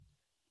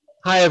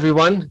Hi,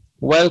 everyone.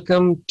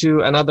 Welcome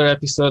to another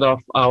episode of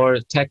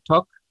our Tech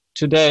Talk.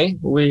 Today,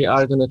 we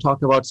are going to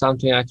talk about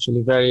something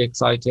actually very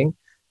exciting,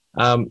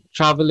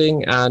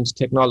 traveling and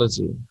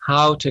technology,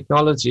 how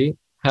technology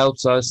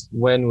helps us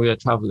when we are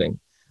traveling.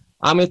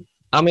 Amit,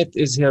 Amit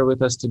is here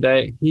with us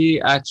today. He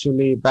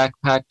actually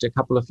backpacked a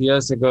couple of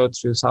years ago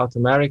through South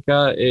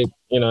America.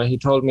 He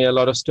told me a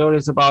lot of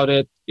stories about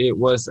it. It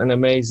was an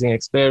amazing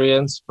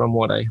experience from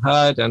what I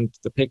heard and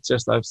the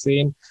pictures I've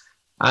seen,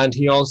 and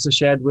he also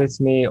shared with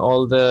me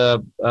all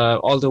the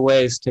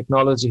ways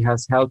technology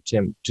has helped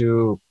him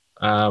to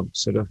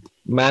sort of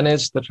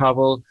manage the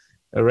travel,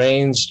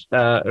 arrange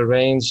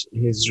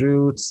his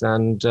routes,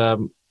 and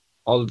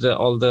all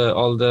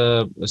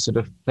the sort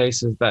of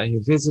places that he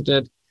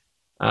visited,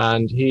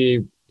 and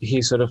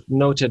he sort of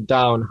noted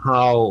down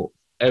how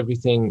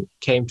everything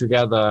came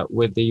together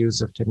with the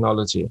use of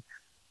technology.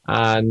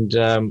 And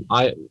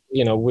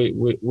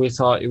we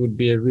thought it would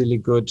be a really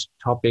good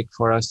topic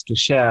for us to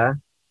share.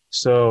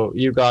 So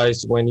you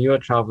guys, when you're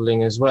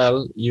traveling as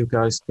well, you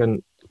guys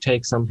can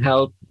take some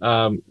help,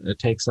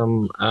 take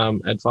some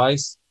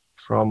advice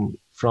from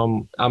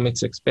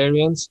Amit's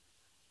experience,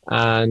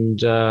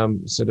 and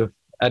sort of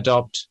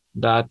adopt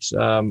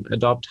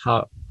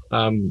how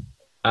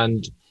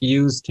and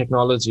use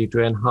technology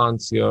to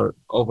enhance your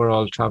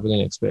overall traveling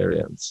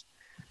experience.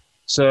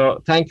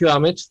 So thank you,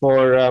 Amit,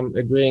 for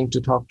agreeing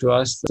to talk to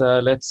us.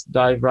 Let's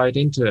dive right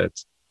into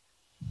it.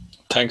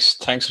 Thanks,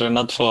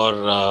 Renat, for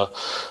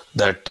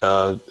that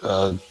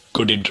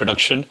good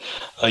introduction.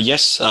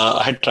 Yes,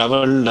 I had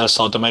traveled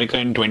South America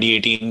in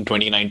 2018,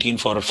 2019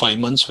 for 5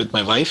 months with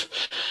my wife.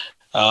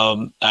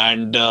 And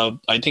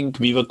I think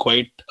we were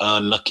quite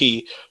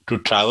lucky to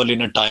travel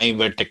in a time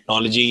where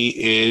technology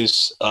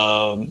is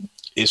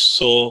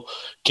so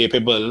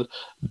capable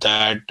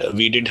that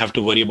we didn't have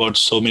to worry about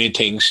so many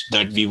things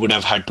that we would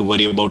have had to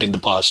worry about in the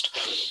past,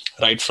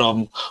 right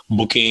from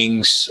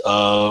bookings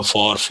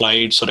for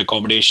flights or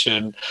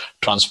accommodation,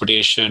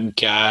 transportation,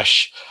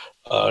 cash,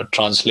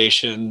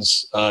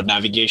 translations,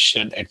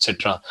 navigation,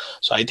 etc.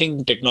 So I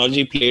think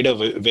technology played a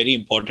very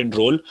important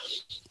role,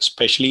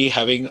 especially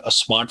having a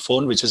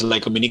smartphone, which is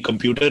like a mini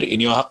computer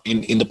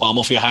in the palm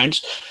of your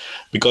hands.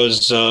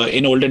 Because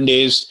in olden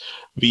days,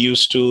 we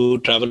used to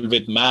travel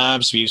with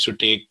maps, we used to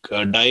take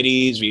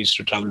diaries, we used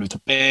to travel with a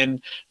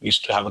pen, we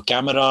used to have a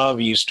camera,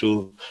 we used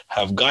to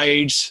have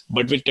guides.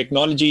 But with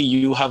technology,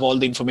 you have all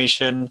the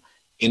information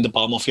in the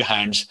palm of your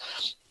hands,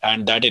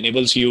 and that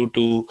enables you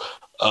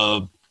uh,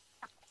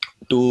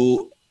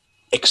 to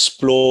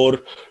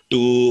explore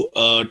to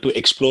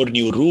explore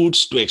new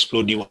routes, to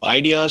explore new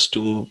ideas,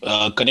 to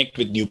connect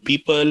with new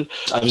people.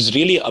 I was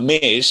really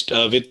amazed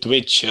with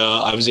which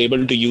I was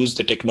able to use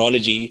the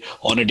technology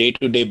on a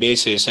day-to-day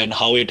basis and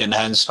how it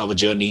enhanced our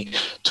journey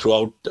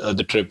throughout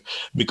the trip.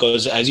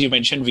 Because as you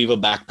mentioned, we were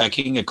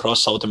backpacking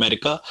across South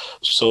America,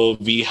 so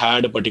we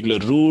had a particular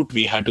route,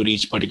 we had to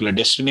reach particular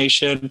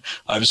destination.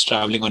 I was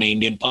traveling on an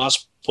Indian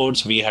passport,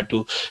 so we had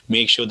to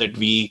make sure that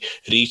we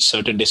reach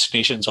certain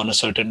destinations on a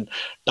certain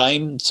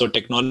time. So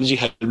technology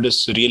helped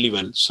us really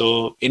well.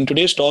 So in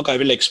today's talk, I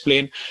will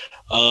explain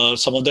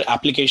some of the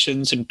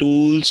applications and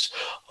tools,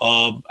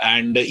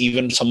 and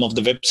even some of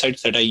the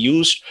websites that I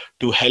used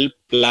to help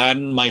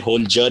plan my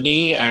whole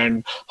journey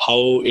and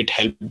how it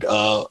helped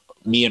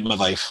me and my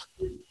wife.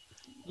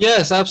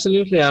 Yes,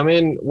 absolutely. I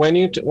mean, when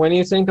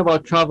you think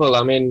about travel,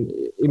 I mean,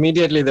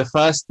 immediately the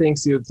first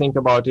things you think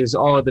about is,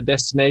 oh, the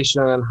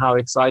destination and how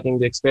exciting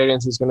the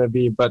experience is going to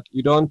be. But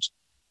you don't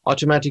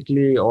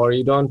automatically, or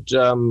you don't,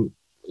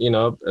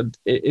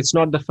 it's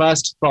not the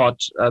first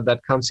thought that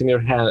comes in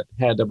your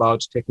head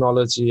about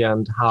technology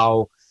and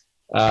how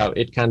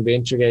it can be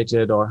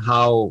integrated, or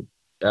how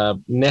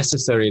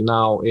necessary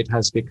now it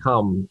has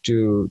become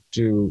to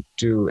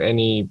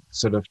any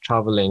sort of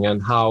traveling,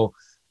 and how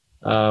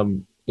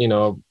um, you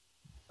know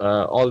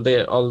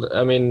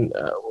I mean,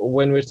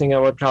 when we're thinking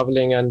about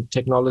traveling and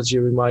technology,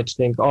 we might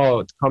think,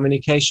 oh,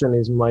 communication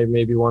is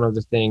maybe one of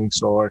the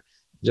things, or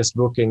just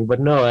booking. But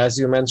no, as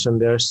you mentioned,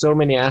 there are so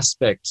many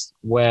aspects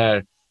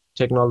where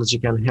technology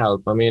can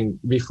help. I mean,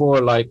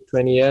 before, like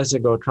 20 years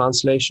ago,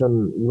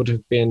 translation would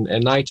have been a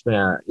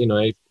nightmare,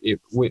 if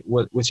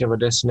whichever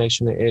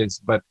destination it is.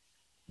 But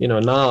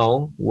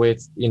now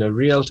with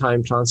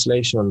real-time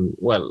translation,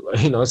 well,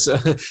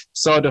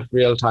 sort of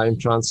real-time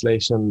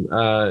translation,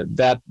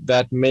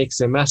 that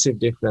makes a massive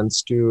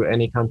difference to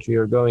any country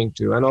you're going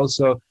to. And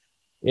also,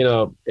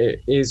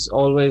 it is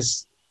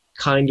always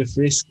kind of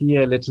risky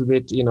a little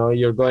bit.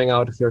 You're going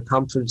out of your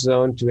comfort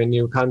zone to a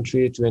new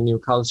country, to a new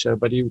culture,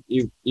 but you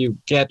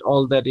get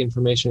all that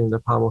information in the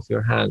palm of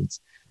your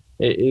hands.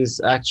 It is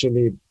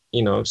actually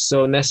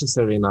so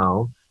necessary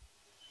now.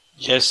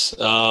 Yes,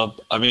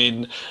 I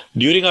mean,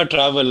 during our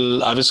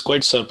travel, I was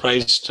quite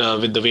surprised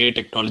with the way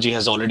technology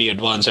has already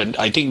advanced, and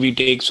I think we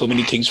take so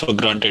many things for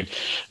granted.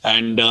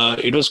 And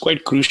it was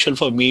quite crucial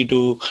for me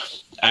to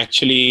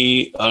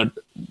actually, I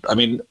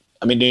mean,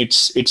 I mean,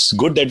 it's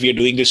good that we are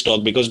doing this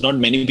talk, because not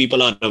many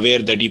people are aware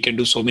that you can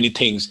do so many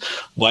things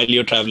while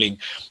you're traveling.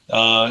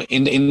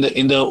 In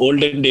the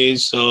olden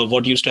days,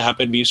 what used to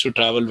happen, we used to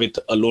travel with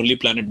a Lonely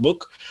Planet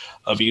book.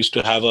 We used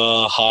to have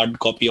a hard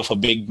copy of a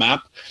big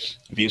map.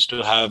 We used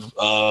to have,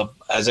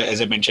 as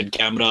I mentioned,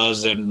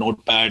 cameras and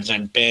notepads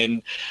and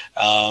pen,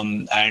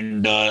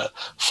 and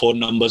phone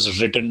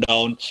numbers written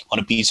down on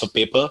a piece of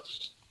paper.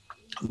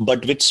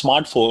 But with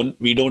smartphone,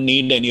 we don't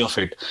need any of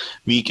it.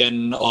 We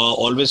can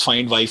always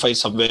find Wi-Fi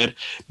somewhere.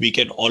 We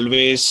can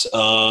always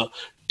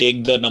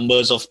take the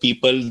numbers of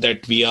people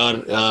that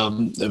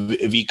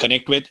we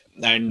connect with,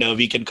 and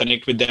we can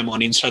connect with them on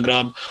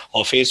Instagram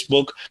or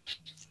Facebook,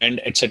 and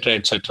etc.,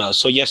 etc.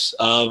 So yes,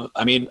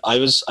 I mean, I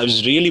was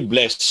really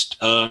blessed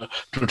to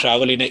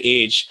travel in an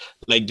age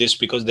like this,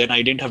 because then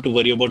I didn't have to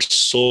worry about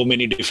so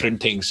many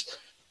different things.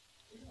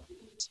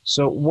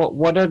 So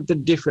what are the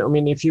different, I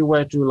mean, if you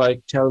were to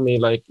like tell me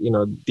like,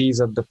 these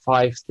are the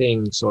 5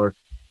 things, or,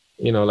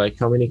 like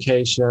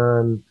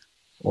communication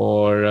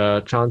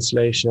or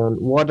translation,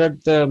 what are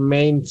the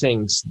main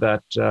things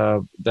that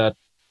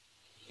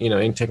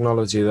in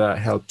technology that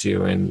helped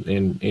you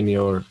in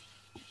your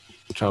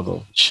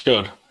travel?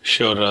 Sure,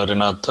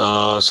 Rinat.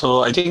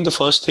 So I think the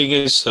first thing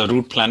is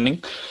route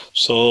planning.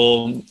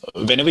 So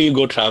whenever you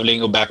go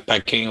traveling or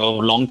backpacking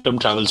or long-term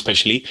travel,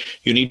 especially,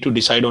 you need to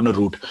decide on a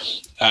route,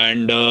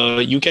 and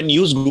you can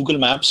use Google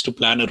Maps to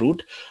plan a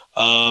route,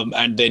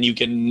 and then you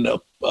can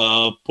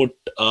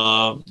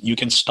you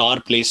can star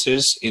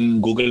places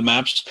in Google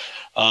Maps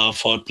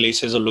for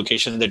places or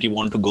locations that you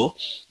want to go.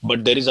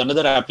 But there is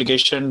another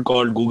application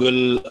called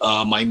Google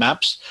My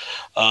Maps,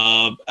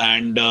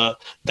 and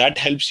that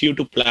helps you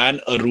to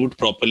plan a route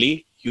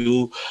properly.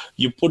 You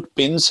put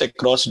pins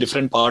across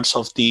different parts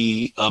of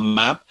the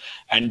map,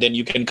 and then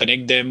you can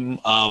connect them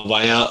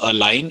via a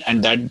line,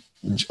 and that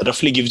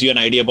roughly gives you an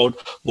idea about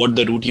what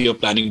the route you're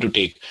planning to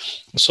take.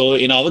 So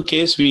in our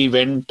case, we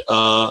went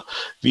to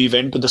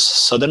the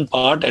southern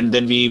part, and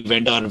then we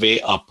went our way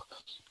up.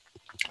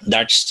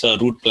 That's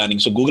route planning.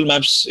 So Google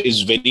Maps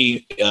is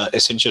very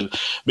essential,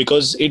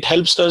 because it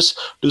helps us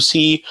to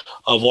see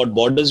what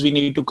borders we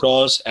need to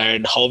cross,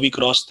 and how we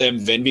cross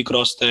them, when we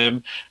cross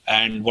them,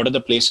 and what are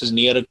the places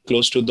near or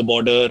close to the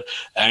border,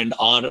 and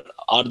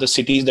are the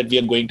cities that we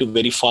are going to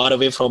very far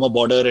away from a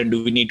border, and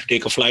do we need to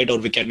take a flight, or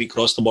can we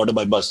cross the border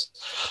by bus?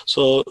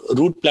 So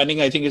route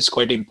planning, I think, is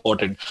quite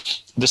important.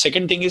 The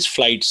second thing is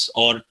flights,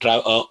 or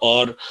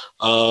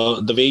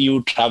the way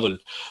you travel.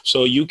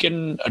 So you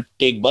can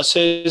take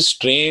buses,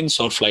 trains,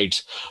 or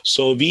flights.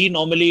 So we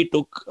normally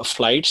took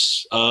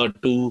flights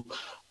to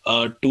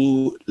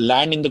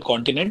land in the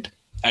continent,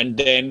 and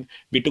then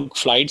we took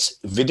flights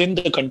within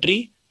the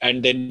country,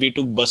 and then we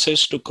took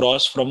buses to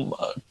cross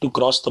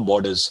the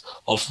borders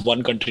of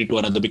one country to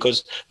another,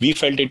 because we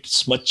felt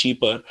it's much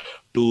cheaper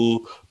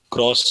to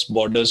cross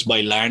borders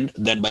by land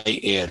than by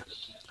air.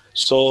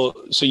 So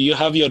you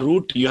have your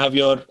route, you have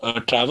your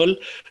travel.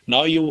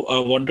 Now you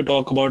want to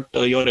talk about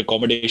your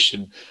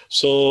accommodation.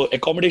 So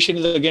accommodation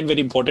is again very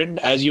important.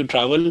 As you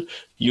travel,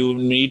 you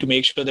need to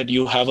make sure that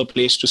you have a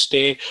place to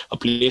stay, a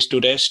place to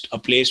rest, a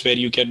place where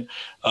you can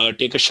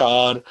take a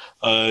shower,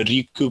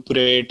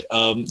 recuperate.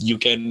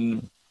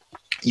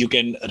 You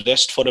can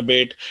rest for a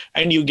bit,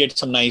 and you get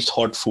some nice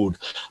hot food.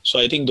 So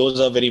I think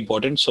those are very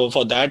important. So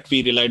for that,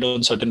 we relied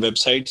on certain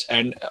websites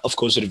and, of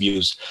course,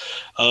 reviews.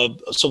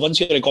 So once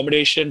your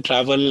accommodation,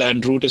 travel,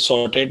 and route is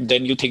sorted,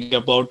 then you think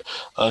about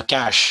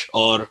cash,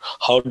 or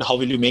how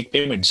will you make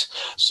payments.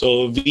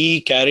 So we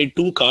carried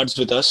 2 cards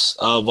with us.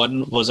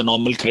 One was a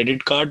normal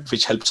credit card,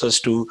 which helps us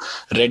to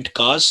rent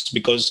cars,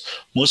 because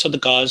most of the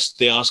cars,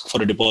 they ask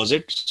for a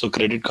deposit. So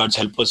credit cards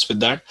help us with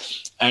that.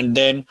 And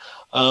then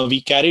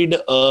we carried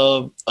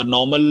a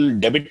normal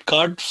debit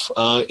card.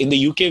 In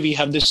the UK, we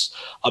have this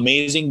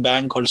amazing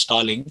bank called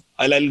Starling.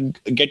 I'll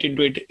get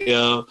into it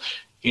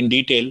in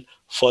detail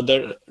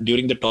further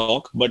during the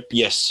talk. But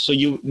yes, so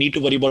you need to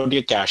worry about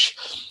your cash.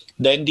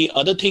 Then the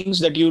other things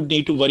that you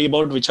need to worry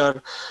about,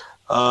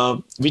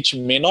 which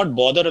may not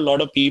bother a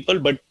lot of people,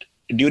 but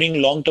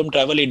during long-term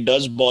travel, it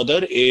does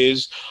bother,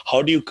 is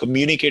how do you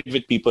communicate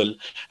with people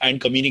and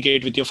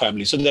communicate with your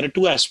family. So there are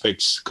 2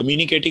 aspects: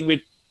 communicating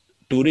with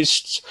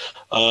tourists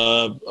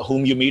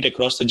whom you meet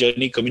across the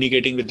journey,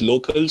 communicating with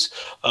locals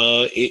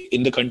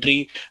in the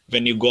country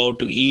when you go out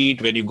to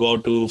eat, when you go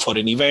out for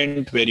an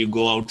event, where you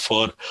go out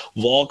for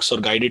walks or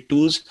guided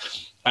tours.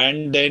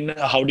 And then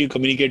how do you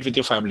communicate with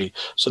your family?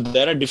 So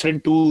there are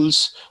different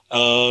tools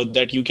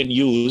that you can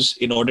use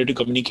in order to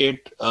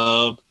communicate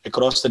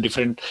across the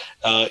different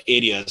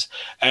areas.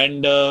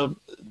 And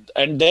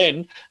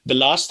then the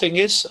last thing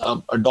is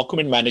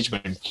document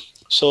management.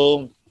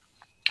 So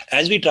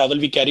as we travel,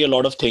 we carry a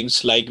lot of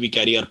things, like we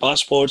carry our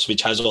passports,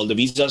 which has all the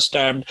visas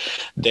stamped.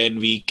 Then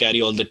we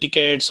carry all the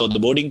tickets or the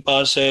boarding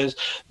passes.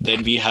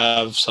 Then we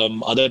have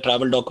some other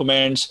travel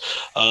documents.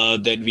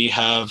 Then we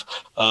have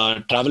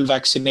travel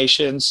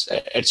vaccinations,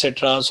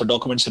 etc. So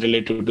documents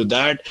related to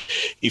that.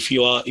 If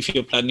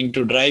you're planning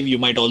to drive, you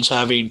might also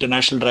have an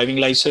international driving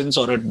license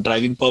or a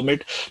driving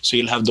permit. So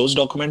you'll have those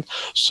documents.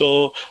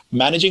 So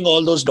managing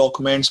all those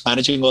documents,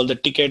 managing all the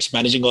tickets,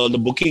 managing all the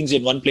bookings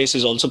in one place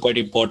is also quite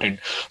important.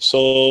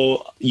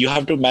 So you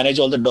have to manage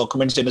all the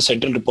documents in a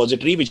central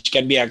repository, which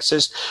can be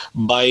accessed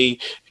by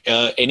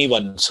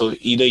anyone. So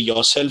either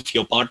yourself,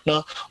 your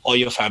partner, or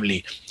your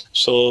family.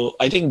 So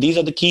I think these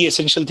are the key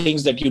essential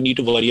things that you need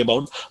to worry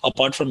about,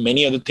 apart from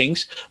many other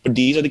things. But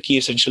these are the key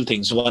essential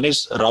things. One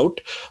is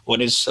route,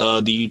 one is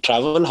the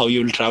travel, how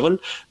you will travel,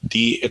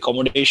 the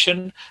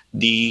accommodation,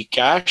 the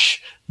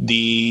cash,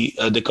 the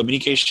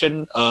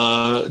communication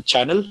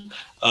channel,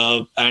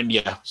 and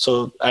yeah.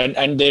 So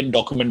and then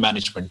document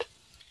management.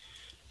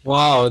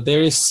 Wow,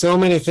 there is so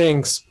many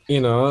things,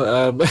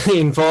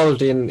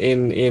 involved in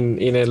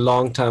a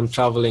long-term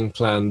traveling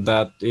plan.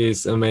 That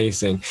is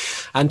amazing.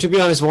 And to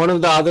be honest, one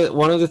of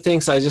the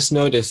things I just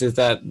noticed is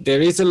that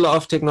there is a lot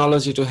of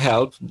technology to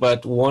help,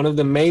 but one of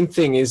the main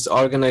thing is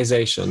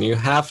organization. You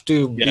have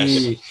to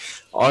be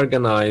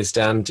organized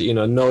and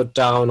note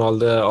down all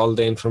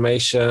the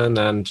information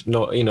and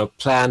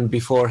plan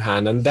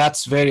beforehand, and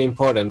that's very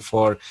important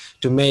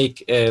to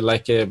make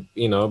like a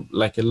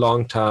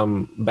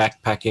long-term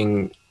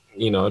backpacking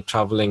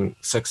traveling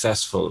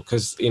successful,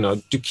 because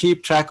to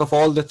keep track of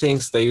all the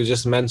things that you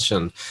just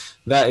mentioned,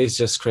 that is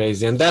just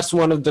crazy. And that's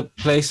one of the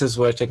places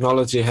where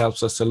technology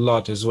helps us a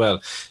lot as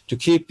well, to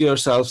keep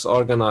yourselves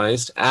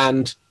organized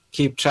and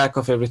keep track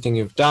of everything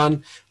you've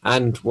done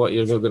and what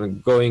you're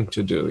going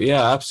to do.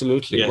 Yeah,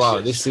 absolutely. Yes, wow,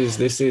 yes.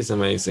 This is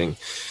amazing.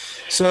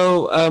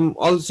 So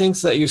all the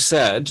things that you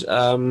said,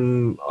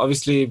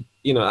 obviously,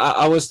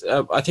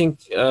 I think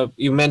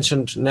you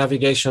mentioned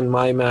navigation,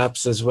 My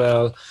Maps as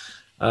well.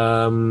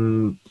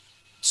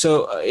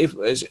 So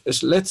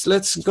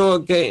let's go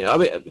again. I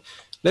mean,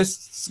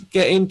 let's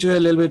get into a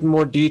little bit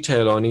more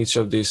detail on each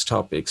of these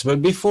topics.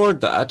 But before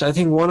that, I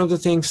think one of the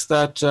things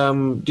that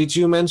did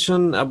you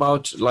mention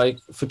about like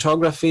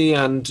photography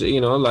and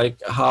like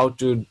how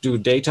to do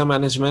data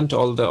management,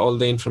 all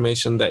the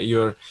information that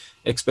you're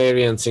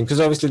experiencing,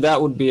 because obviously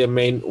that would be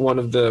one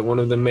of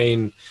the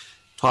main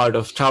part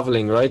of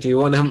traveling, right? You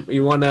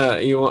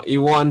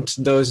want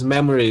those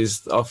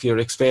memories of your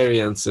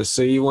experiences.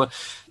 So you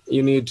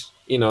need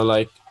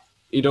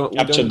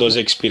capture those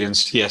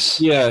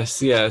experiences.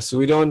 Yes.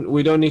 We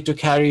don't need to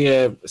carry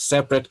a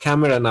separate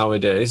camera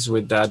nowadays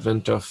with the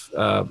advent of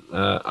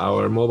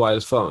our mobile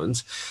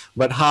phones.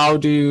 But how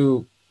do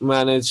you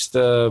manage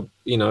the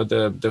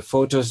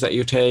photos that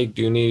you take?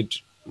 Do you need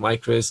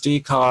micro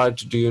SD card?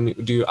 Do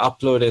you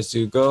upload as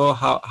you go?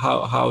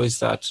 How is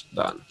that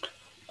done?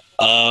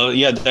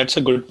 Yeah, that's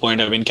a good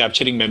point. I mean,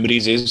 capturing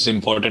memories is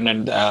important,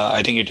 and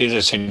I think it is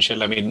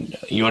essential. I mean,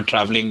 you are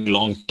traveling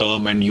long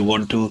term, and you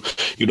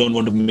don't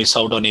want to miss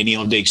out on any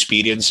of the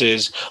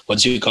experiences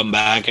once you come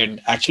back.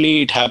 And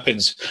actually, it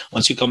happens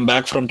once you come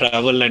back from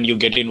travel and you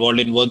get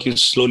involved in work, you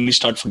slowly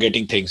start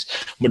forgetting things.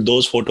 But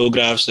those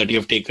photographs that you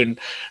have taken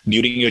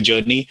during your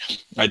journey,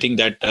 I think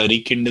that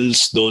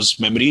rekindles those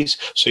memories.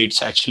 So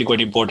it's actually quite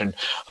important.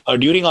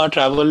 During our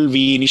travel,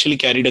 we initially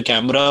carried a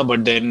camera,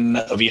 but then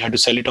we had to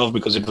sell it off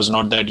because it was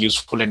not that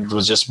useful and it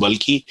was just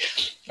bulky.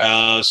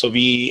 So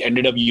we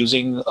ended up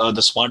using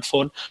the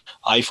smartphone.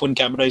 iPhone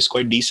camera is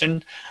quite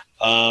decent,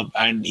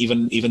 and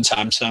even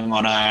Samsung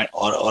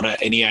or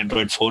any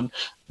Android phone,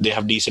 they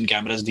have decent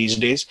cameras these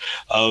days,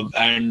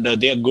 and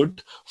they are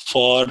good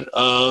for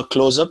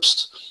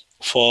close-ups,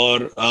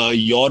 for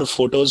your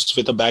photos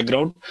with a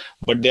background,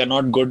 but they are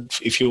not good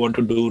if you want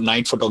to do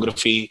night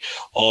photography,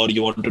 or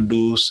you want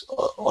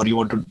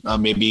to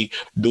maybe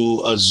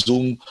do a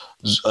zoom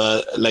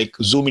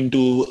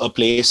into a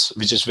place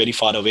which is very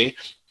far away.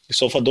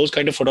 So for those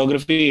kind of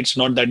photography, it's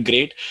not that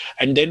great.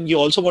 And then you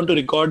also want to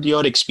record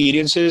your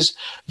experiences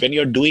when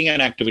you're doing an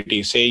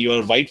activity, say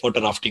you're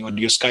whitewater rafting or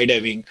you're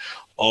skydiving,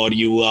 or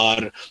you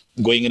are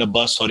going in a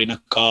bus or in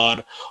a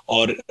car,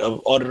 or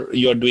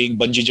you're doing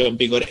bungee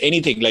jumping or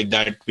anything like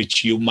that,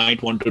 which you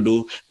might want to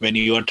do when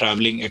you are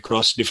traveling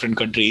across different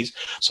countries.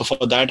 So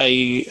for that,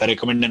 I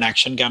recommend an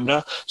action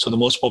camera. So the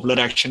most popular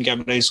action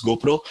camera is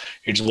GoPro.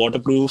 It's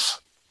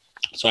waterproof.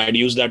 So I'd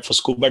use that for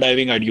scuba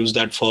diving. I'd use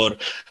that for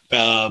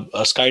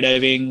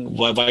skydiving,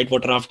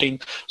 whitewater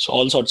rafting. So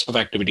all sorts of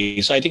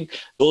activities. So I think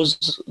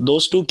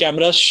those two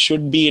cameras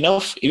should be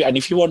enough. And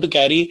if you want to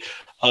carry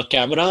a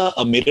camera,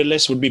 a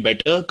mirrorless would be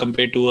better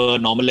compared to a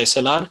normal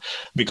SLR,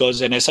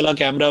 because an SLR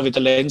camera with a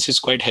lens is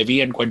quite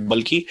heavy and quite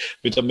bulky.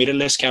 With a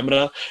mirrorless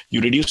camera,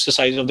 you reduce the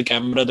size of the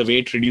camera, the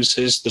weight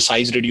reduces, the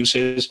size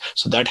reduces.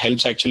 So that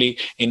helps actually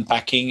in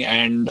packing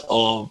and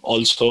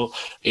also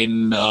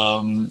in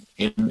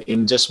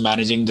just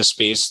managing the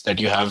space that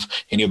you have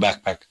in your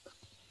backpack.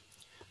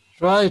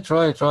 Right.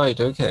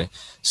 Okay.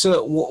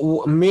 So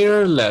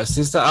mirrorless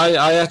is that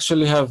I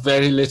actually have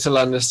very little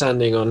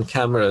understanding on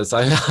cameras.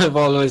 I've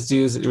always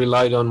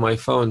relied on my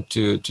phone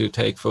to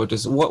take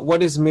photos.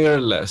 What is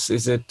mirrorless?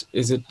 Is it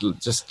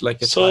just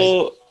like a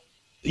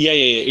Yeah.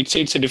 It's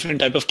a different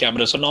type of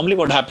camera. So normally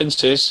what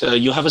happens is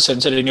you have a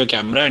sensor in your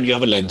camera and you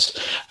have a lens,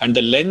 and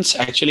the lens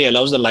actually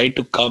allows the light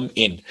to come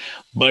in,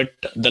 but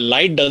the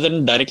light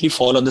doesn't directly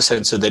fall on the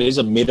sensor. There is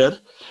a mirror,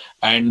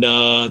 and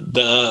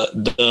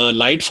the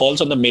light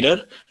falls on the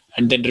mirror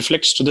and then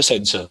reflects to the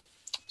sensor.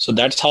 So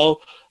that's how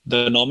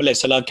the normal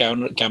SLR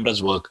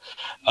cameras work.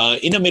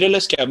 In a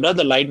mirrorless camera,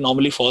 the light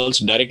normally falls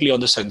directly on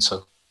the sensor,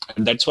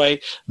 and that's why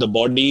the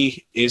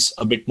body is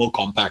a bit more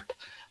compact.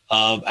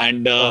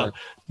 And Right.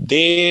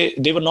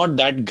 they were not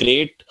that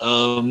great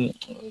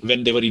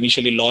when they were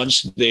initially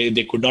launched.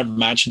 They could not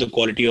match the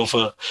quality of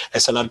a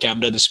SLR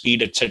camera, the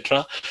speed,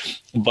 etc.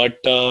 But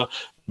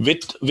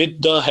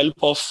with the help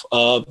of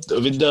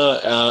with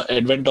the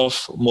advent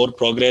of more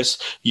progress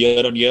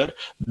year on year,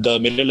 the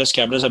mirrorless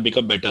cameras have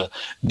become better.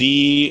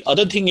 The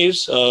other thing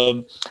is,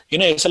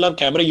 in a SLR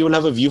camera, you will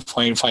have a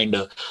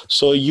viewfinder,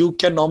 so you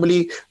can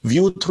normally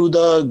view through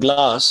the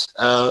glass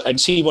and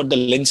see what the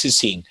lens is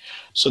seeing.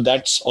 So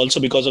that's also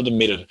because of the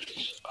mirror.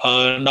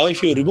 Now,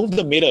 if you remove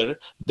the mirror,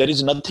 there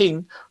is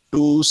nothing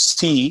to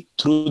see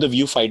through the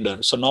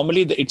viewfinder. So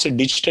normally it's a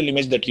digital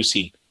image that you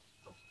see.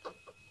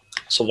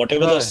 So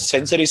whatever the Right.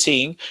 sensor is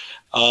seeing,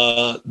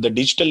 the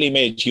digital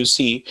image you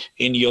see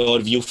in your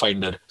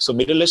viewfinder. So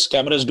mirrorless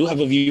cameras do have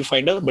a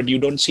viewfinder, but you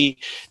don't see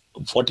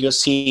what you're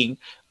seeing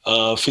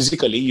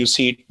physically. You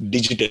see it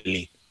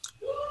digitally.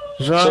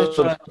 Right,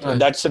 So right, right.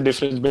 that's the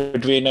difference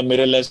between a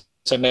mirrorless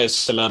and a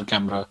SLR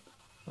camera.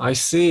 I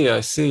see,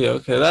 I see.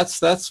 Okay,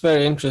 that's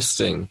very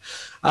interesting.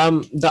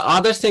 The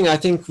other thing I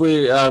think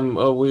we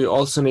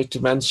also need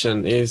to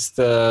mention is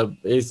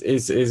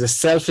is a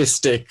selfie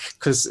stick,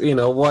 because you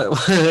know what,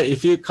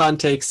 if you can't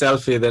take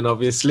selfie, then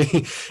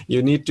obviously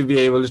you need to be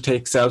able to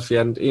take selfie,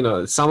 and you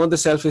know some of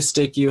the selfie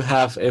stick you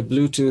have a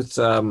Bluetooth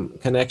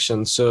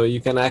connection, so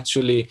you can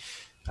actually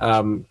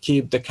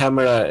keep the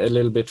camera a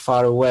little bit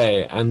far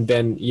away and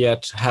then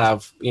yet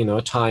have, you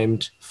know,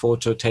 timed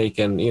photo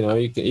taken. You know,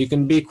 you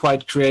can be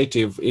quite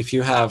creative if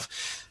you have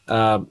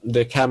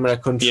the camera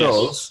Yes.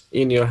 controls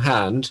in your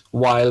hand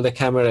while the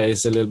camera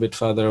is a little bit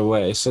further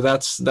away. So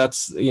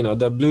that's you know,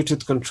 the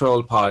Bluetooth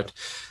control part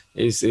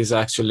is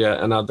actually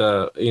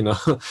another, you know,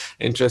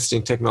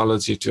 interesting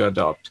technology to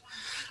adopt.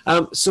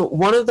 So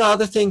one of the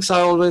other things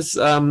I always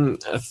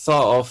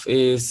thought of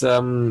is,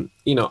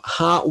 you know,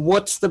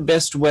 what's the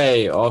best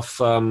way of,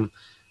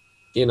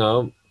 you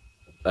know,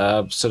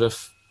 sort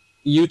of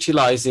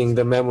utilizing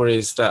the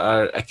memories that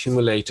are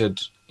accumulated,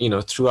 you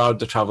know, throughout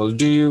the travel?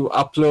 Do you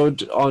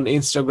upload on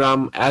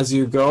Instagram as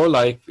you go,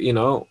 like, you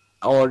know,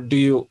 or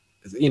do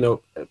you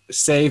know,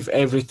 save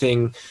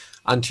everything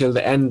until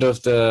the end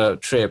of the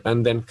trip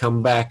and then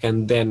come back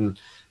and then,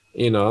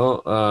 you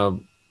know,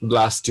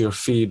 blast your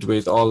feed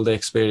with all the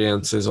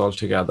experiences all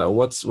together?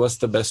 What's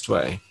the best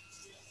way?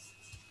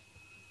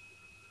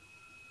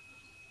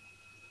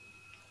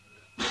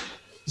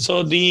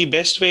 So the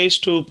best way is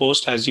to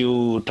post as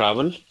you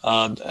travel,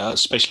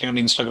 especially on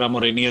Instagram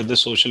or any other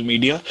social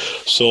media.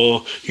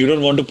 So you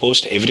don't want to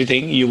post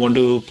everything. You want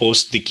to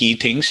post the key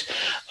things.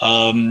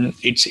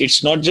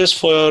 It's not just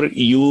for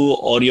you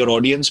or your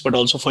audience, but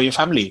also for your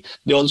family.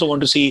 They also want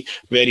to see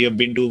where you have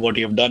been to, what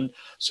you have done.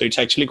 So it's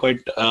actually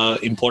quite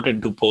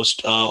important to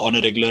post on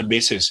a regular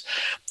basis.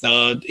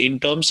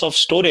 In terms of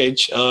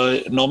storage,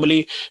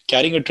 normally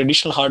carrying a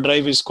traditional hard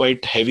drive is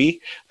quite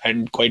heavy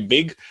and quite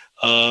big,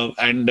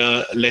 and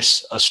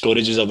less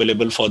storage is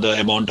available for the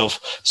amount of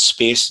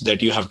space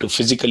that you have to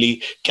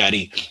physically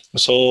carry.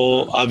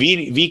 So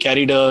we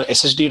carried a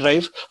SSD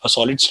drive, a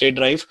solid state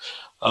drive.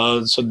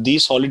 So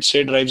these solid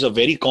state drives are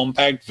very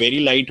compact,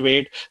 very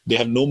lightweight. They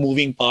have no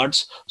moving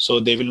parts, so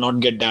they will not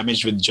get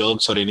damaged with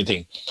jerks or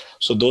anything.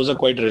 So those are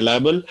quite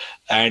reliable,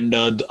 and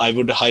I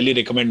would highly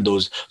recommend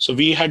those. So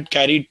we had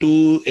carried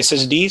two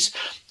SSDs,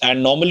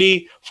 and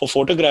normally for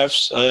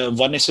photographs,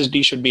 one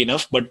SSD should be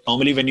enough. But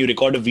normally when you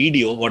record a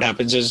video, what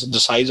happens is the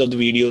size of the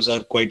videos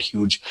are quite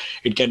huge.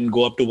 It can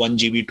go up to 1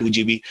 GB, 2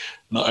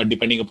 GB,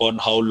 depending upon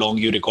how long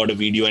you record a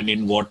video and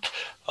in what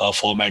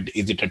format.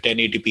 Is it a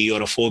 1080p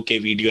or a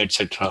 4K video,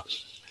 etc.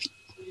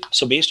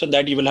 So based on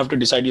that, you will have to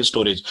decide your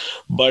storage.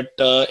 But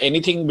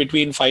anything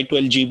between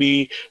 512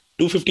 GB,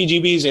 250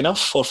 GB is enough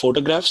for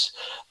photographs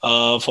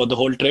for the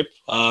whole trip,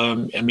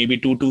 and maybe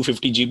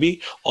 250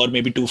 GB or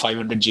maybe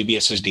 500 GB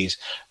SSDs.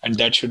 And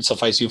that should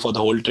suffice you for the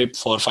whole trip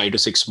for 5 to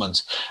 6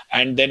 months.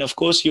 And then, of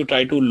course, you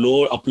try to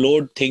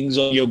upload things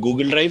on your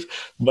Google Drive,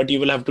 but you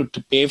will have to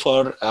pay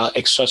for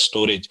extra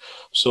storage.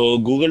 So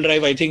Google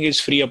Drive, I think, is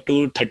free up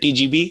to 30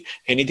 GB.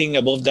 Anything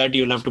above that,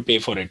 you'll have to pay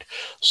for it.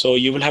 So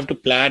you will have to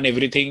plan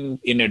everything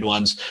in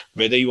advance,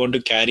 whether you want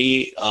to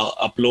carry,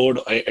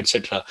 upload,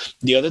 etc.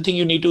 The other thing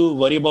you need to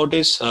worry about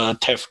is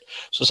theft.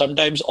 So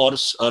sometimes, or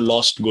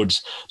lost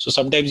goods. So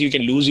sometimes you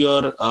can lose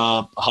your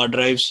hard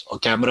drives or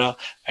camera,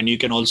 and you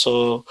can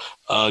also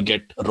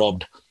get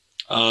robbed.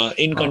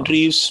 In Oh,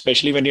 countries,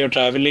 especially when you're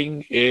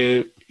traveling,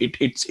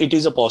 it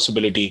is a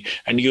possibility,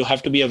 and you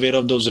have to be aware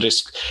of those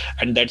risks.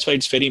 And that's why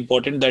it's very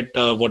important that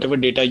whatever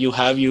data you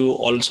have, you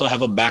also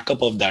have a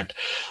backup of that.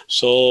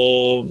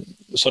 So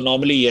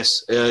normally,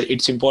 yes,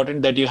 it's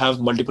important that you have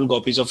multiple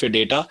copies of your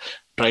data.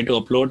 Try to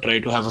upload, try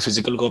to have a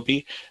physical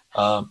copy,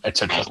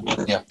 etc.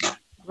 Yeah.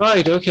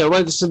 Right. Okay.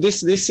 Well, so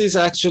this is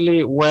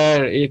actually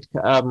where it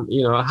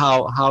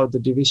how the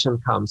division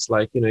comes.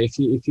 Like,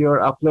 if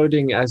you're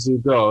uploading as you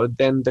go,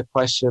 then the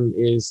question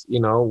is,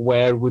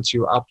 where would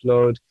you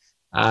upload,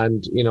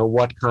 and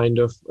what kind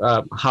of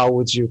how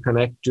would you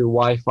connect to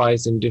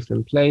Wi-Fi's in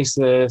different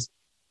places,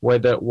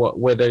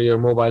 whether your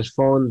mobile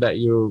phone that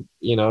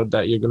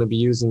that you're going to be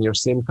using, your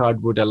SIM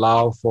card, would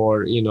allow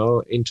for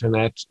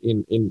internet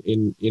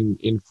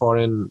in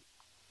foreign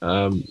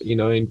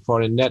in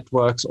foreign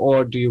networks,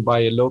 or do you buy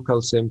a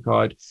local SIM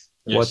card?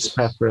 Yes. What's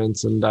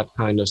preference and that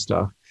kind of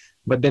stuff.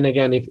 But then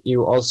again, if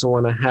you also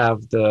want to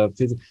have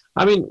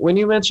when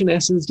you mentioned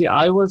SSD,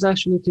 I was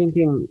actually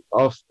thinking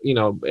of,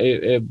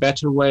 a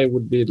better way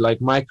would be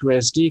like micro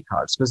SD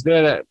cards, because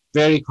they're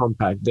very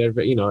compact. They're,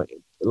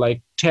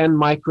 like 10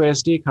 micro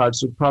SD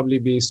cards would probably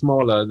be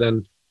smaller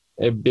than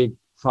a big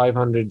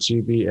 500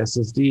 GB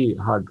SSD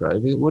hard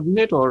drive, wouldn't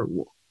it? Or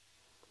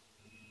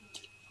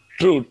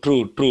True.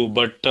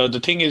 But the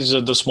thing is,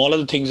 the smaller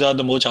the things are,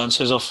 the more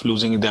chances of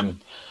losing them.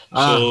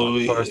 So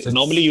of course,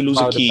 normally you lose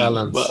a key,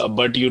 balance.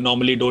 but you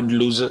normally don't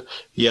lose.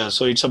 Yeah,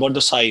 so it's about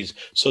the size.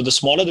 So the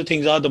smaller the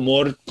things are, the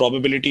more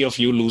probability of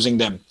you losing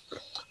them.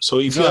 So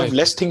if you have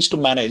less things to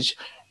manage,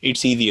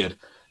 it's easier.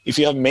 If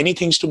you have many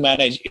things to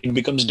manage, it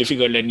becomes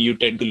difficult and you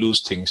tend to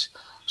lose things.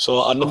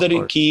 So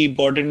another key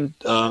point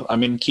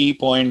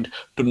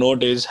to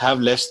note is have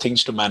less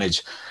things to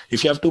manage.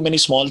 If you have too many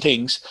small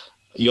things,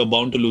 you're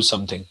bound to lose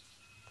something.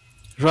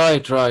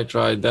 Right.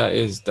 That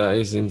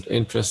is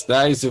interest.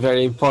 That is a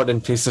very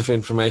important piece of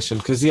information,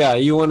 because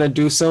you want to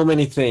do so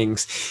many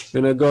things,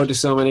 go to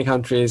so many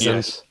countries,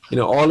 yes. And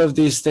all of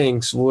these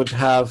things would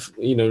have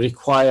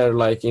require,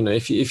 like,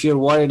 if you're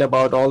worried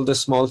about all the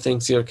small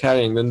things you're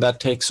carrying, then that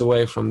takes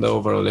away from the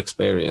overall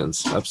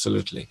experience.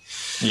 Absolutely.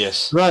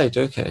 Yes. Right.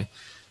 Okay.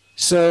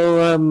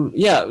 So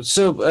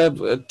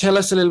tell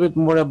us a little bit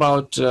more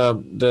about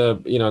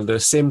the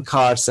SIM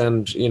cards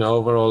and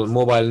overall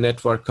mobile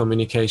network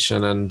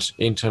communication and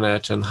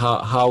internet, and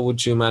how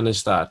would you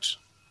manage that?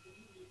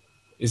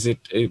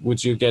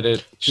 Would you get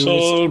it?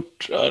 So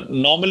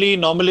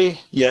normally,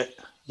 yeah.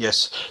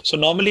 Yes. So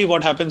normally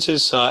what happens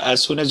is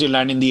as soon as you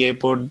land in the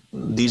airport,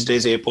 these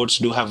days airports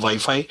do have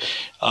Wi-Fi.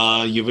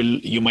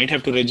 You might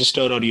have to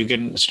register, or you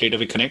can straight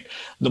away connect.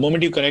 The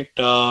moment you connect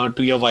to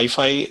your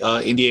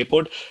Wi-Fi in the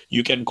airport,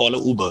 you can call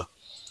a Uber.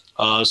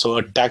 So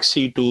a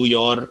taxi to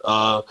your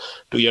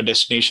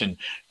destination,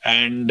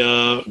 and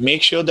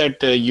make sure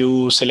that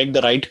you select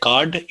the right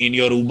card in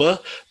your Uber,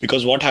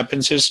 because what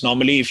happens is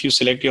normally if you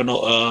select your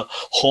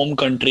home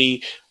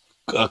country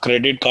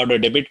credit card or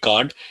debit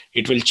card,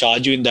 it will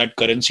charge you in that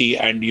currency,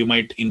 and you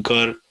might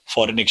incur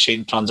foreign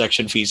exchange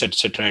transaction fees,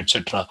 etc.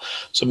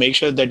 So make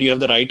sure that you have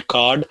the right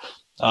card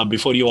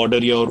before you order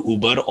your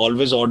Uber.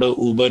 Always order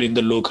Uber in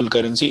the local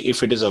currency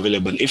if it is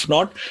available. If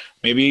not,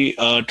 maybe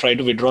try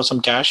to withdraw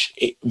some cash.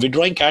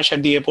 Withdrawing cash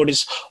at the airport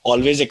is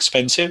always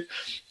expensive.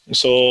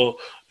 So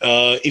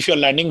if you're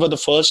landing for the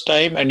first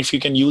time, and if you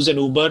can use an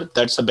Uber,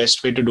 that's the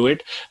best way to do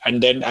it.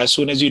 And then as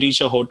soon as you reach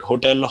a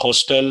hotel,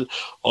 hostel,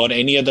 or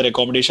any other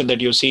accommodation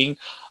that you're seeing,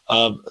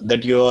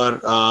 that you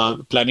are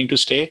planning to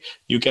stay,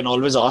 you can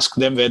always ask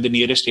them where the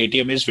nearest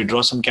ATM is,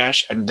 withdraw some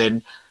cash, and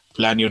then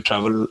plan your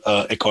travel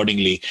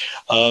accordingly.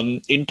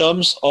 In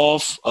terms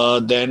of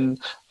then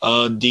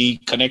the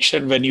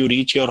connection when you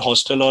reach your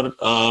hostel or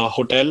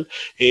hotel,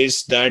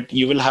 is that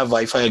you will have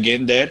Wi-Fi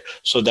again there,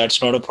 so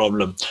that's not a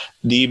problem.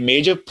 The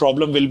major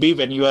problem will be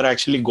when you are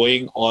actually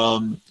going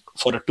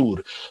for a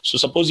tour. So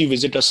suppose you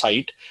visit a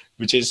site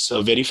which is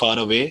very far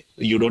away,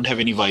 you don't have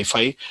any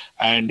Wi-Fi,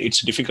 and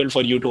it's difficult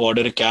for you to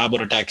order a cab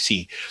or a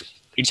taxi.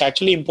 It's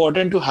actually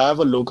important to have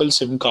a local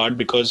SIM card,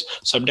 because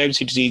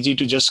sometimes it's easy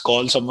to just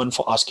call someone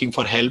for asking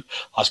for help,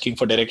 asking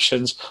for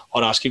directions,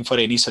 or asking for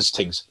any such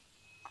things.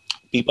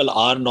 People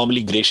are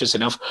normally gracious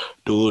enough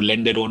to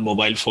lend their own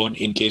mobile phone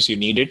in case you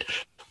need it,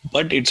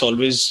 but it's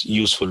always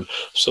useful.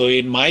 So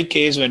in my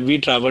case, when we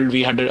traveled,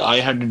 I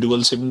had a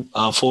dual SIM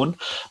phone,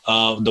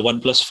 the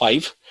OnePlus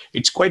 5.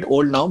 It's quite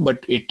old now,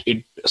 but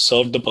it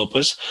served the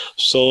purpose.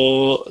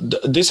 So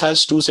this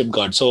has two SIM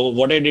cards. So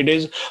what I did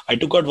is I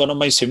took out one of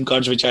my SIM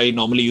cards, which I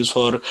normally use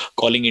for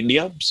calling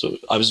India. So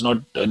I was not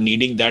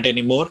needing that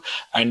anymore.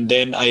 And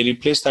then I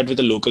replaced that with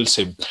a local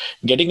SIM.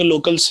 Getting a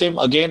local SIM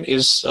again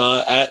is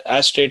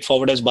as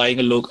straightforward as buying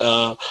a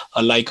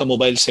Leica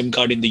mobile SIM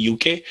card in the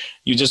UK.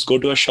 You just go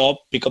to a shop,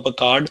 pick up a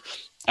card,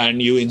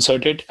 and you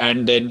insert it,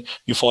 and then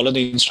you follow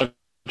the instructions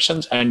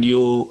and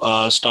you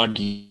start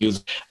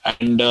using.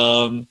 And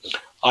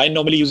I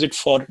normally use it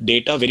for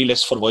data, very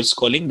less for voice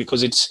calling,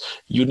 because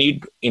you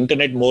need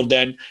internet more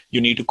than you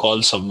need to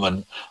call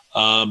someone.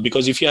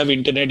 Because if you have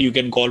internet, you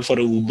can call for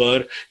an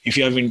Uber. If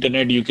you have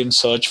internet, you can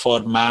search for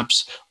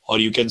maps or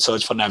you can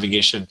search for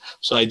navigation.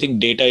 So I think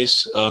data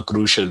is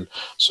crucial.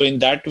 So in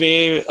that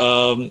way,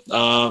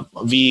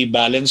 we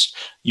balanced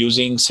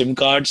using SIM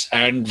cards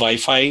and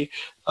Wi-Fi,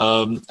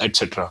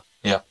 etc.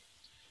 Yeah.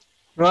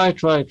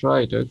 Right, right,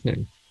 right.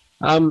 Okay.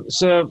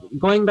 So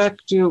going back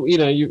to,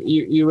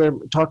 you were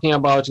talking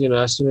about,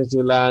 as soon as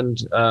you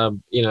land,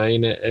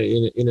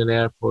 in an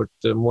airport,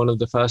 one of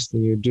the first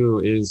thing you do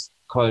is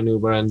call an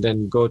Uber and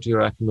then go to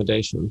your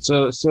accommodation.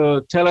 So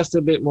tell us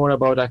a bit more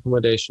about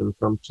accommodation,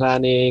 from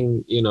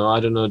planning, I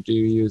don't know, do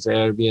you use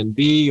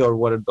Airbnb, or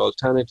what are the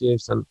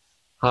alternatives, and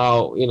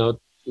how,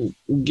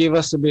 give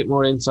us a bit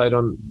more insight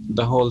on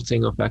the whole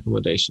thing of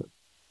accommodation.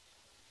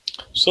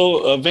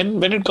 So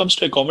when it comes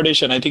to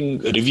accommodation, I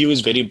think review is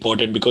very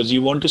important, because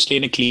you want to stay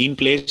in a clean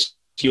place.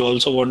 You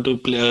also want to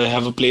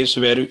have a place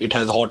where it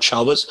has hot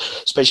showers.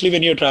 Especially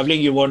when you're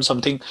traveling, you want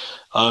something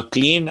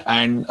clean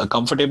and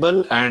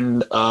comfortable,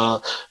 and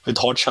with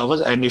hot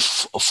showers, and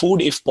if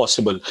food, if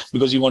possible,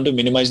 because you want to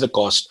minimize the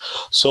cost.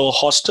 So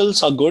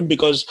hostels are good,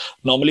 because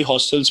normally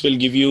hostels will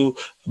give you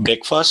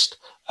breakfast,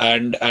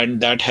 and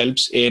that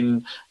helps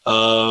in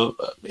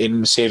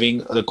saving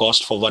the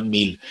cost for one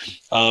meal.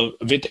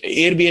 With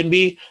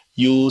Airbnb,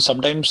 you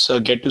sometimes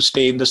get to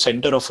stay in the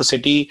center of a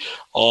city,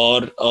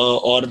 or with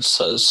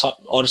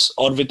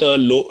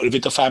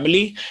a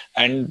family,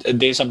 and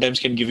they sometimes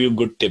can give you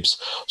good tips.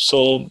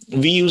 So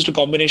we used a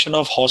combination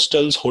of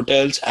hostels,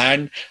 hotels,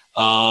 and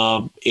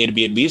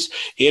Airbnbs.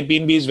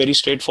 Airbnb is very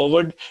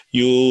straightforward.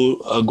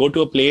 You go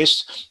to a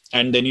place,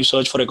 and then you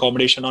search for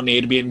accommodation on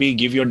Airbnb,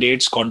 give your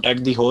dates,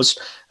 contact the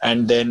host,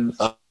 and then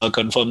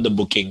confirm the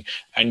booking,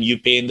 and you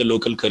pay in the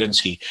local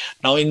currency.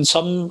 Now, in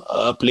some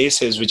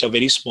places which are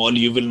very small,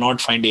 you will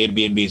not find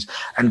Airbnbs,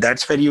 and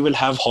that's where you will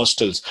have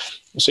hostels.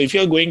 So if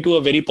you're going to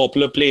a very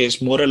popular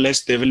place, more or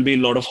less, there will be a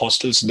lot of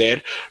hostels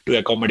there to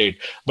accommodate.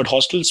 But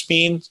hostel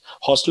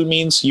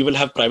means you will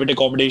have private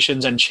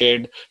accommodations and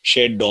shared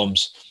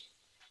dorms.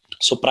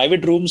 So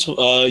private rooms,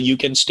 you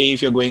can stay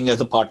if you're going as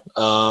a part,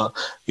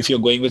 if you're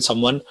going with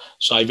someone.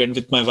 So I went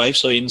with my wife.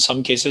 So in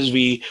some cases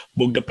we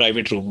booked a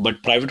private room,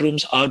 but private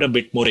rooms are a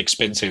bit more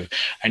expensive.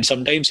 And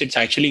sometimes it's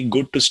actually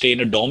good to stay in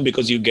a dorm,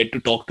 because you get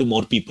to talk to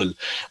more people.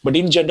 But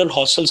in general,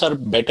 hostels are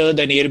better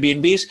than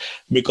Airbnbs,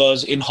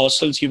 because in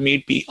hostels you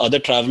meet other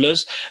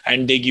travelers,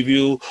 and they give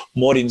you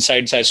more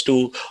insights as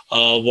to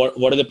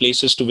what are the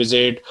places to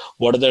visit,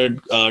 what are the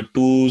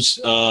tours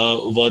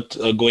worth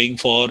going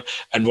for,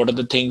 and what are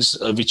the things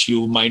which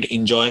you might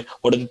enjoy,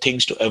 what are the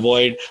things to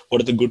avoid, what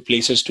are the good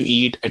places to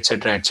eat,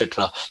 etc.,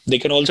 etc. They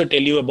can also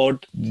tell you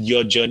about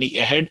your journey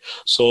ahead.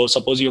 So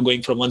suppose you're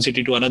going from one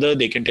city to another,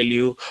 they can tell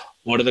you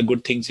what are the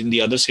good things in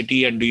the other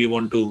city, and do you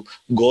want to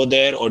go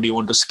there, or do you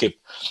want to skip.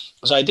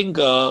 So I think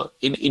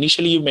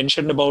initially you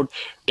mentioned about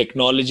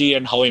technology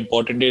and how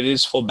important it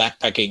is for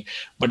backpacking,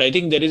 but I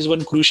think there is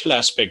one crucial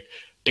aspect.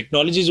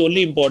 Technology is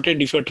only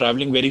important if you're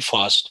traveling very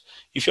fast.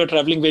 If you're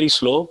traveling very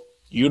slow,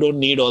 you don't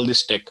need all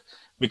this tech.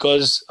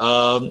 Because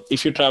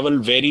if you travel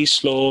very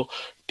slow,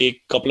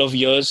 take a couple of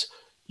years,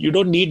 you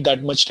don't need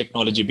that much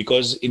technology,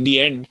 because in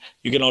the end,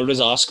 you can always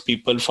ask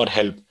people for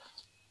help,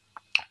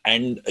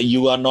 and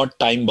you are not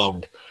time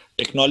bound.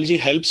 Technology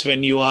helps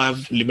when you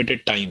have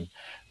limited time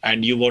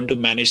and you want to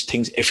manage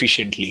things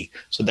efficiently.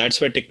 So that's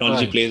where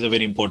technology plays a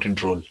very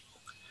important role.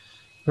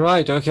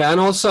 Right. Okay. And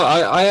also,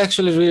 I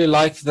actually really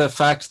like the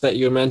fact that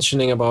you're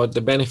mentioning about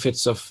the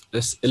benefits of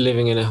this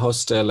living in a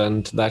hostel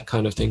and that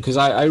kind of thing, because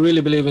I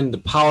really believe in the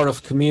power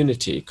of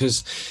community,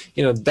 because,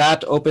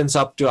 that opens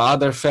up to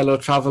other fellow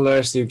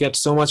travelers. You get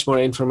so much more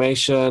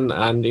information.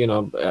 And,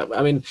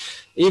 I mean,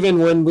 even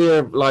when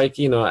we're like,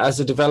 as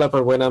a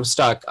developer, when I'm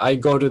stuck, I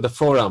go to the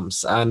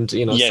forums and,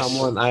 Yes.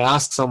 I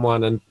ask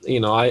someone, and,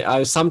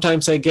 I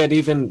sometimes I get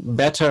even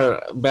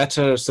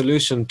better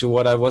solution to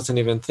what I wasn't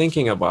even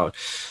thinking about.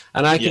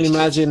 And I can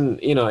imagine,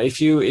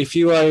 if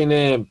you are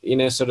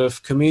in a sort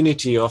of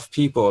community of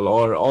people,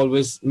 or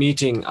always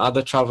meeting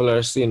other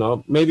travelers,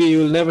 maybe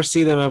you'll never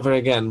see them ever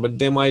again, but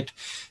they might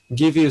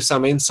give you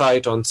some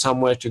insight on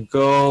somewhere to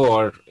go,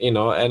 or,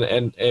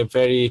 and a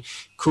very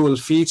cool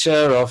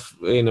feature of,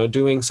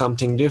 doing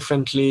something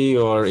differently,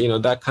 or,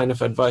 that kind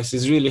of advice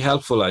is really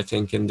helpful, I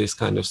think, in this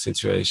kind of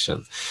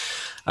situation.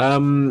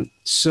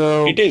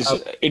 So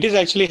it is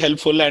actually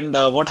helpful. And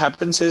what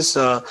happens is,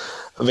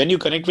 when you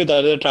connect with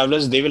other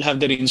travelers, they will have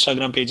their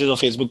Instagram pages or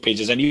Facebook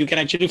pages, and you can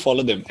actually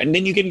follow them, and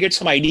then you can get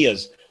some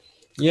ideas.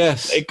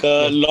 Yes. Like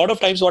a lot of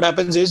times what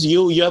happens is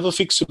you have a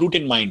fixed route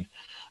in mind,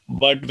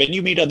 but when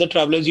you meet other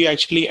travelers, you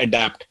actually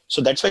adapt.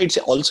 So that's why it's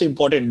also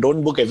important.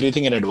 Don't book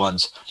everything in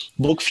advance.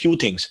 Book few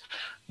things.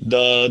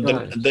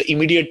 The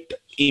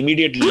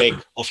immediate leg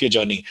of your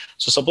journey.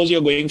 So suppose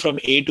you're going from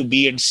A to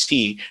B and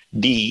C,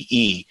 D,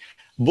 E.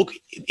 Book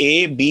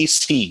A, B,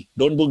 C.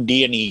 Don't book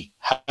D and E.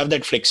 Have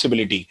that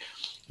flexibility,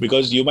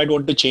 because you might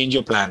want to change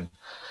your plan.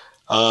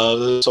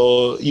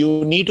 So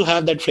you need to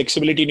have that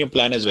flexibility in your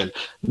plan as well.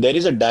 There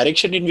is a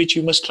direction in which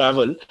you must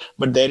travel,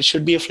 but there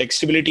should be a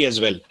flexibility as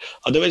well.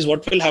 Otherwise,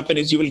 what will happen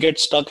is you will get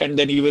stuck, and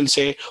then you will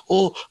say,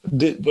 oh,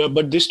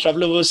 but this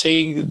traveler was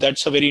saying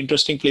that's a very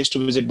interesting place to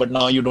visit, but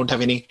now you don't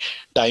have any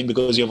time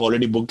because you have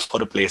already booked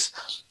for a place.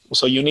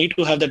 So you need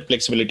to have that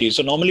flexibility.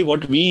 So normally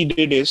what we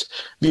did is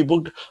we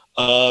booked,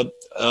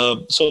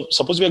 so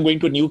suppose we are going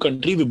to a new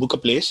country, we book a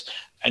place,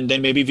 and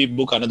then maybe we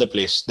book another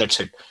place. That's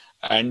it.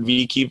 And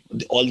we keep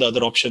all the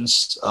other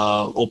options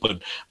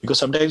open, because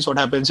sometimes what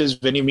happens is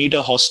when you meet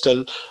a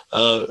hosteler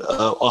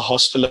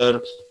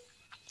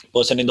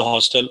person in the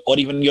hostel, or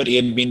even your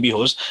Airbnb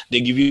host, they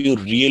give you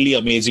really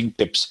amazing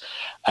tips.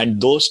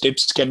 And those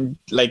tips can,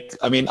 like,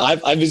 I mean,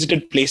 I've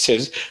visited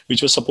places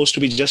which was supposed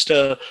to be just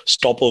a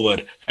stopover,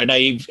 and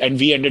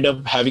we ended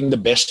up having the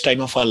best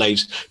time of our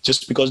lives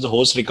just because the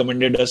host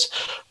recommended us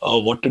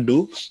what to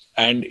do,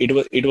 and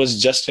it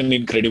was just an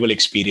incredible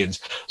experience.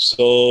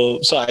 So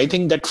I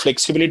think that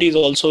flexibility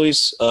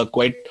is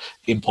quite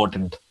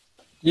important.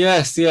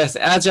 Yes,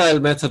 agile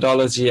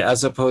methodology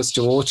as opposed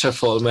to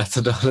waterfall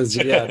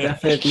methodology. Yeah,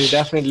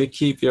 definitely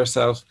keep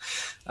yourself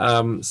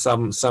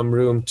some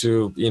room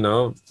to,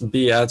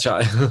 be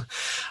agile.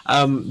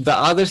 The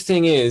other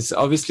thing is,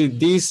 obviously,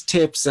 these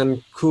tips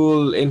and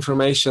cool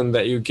information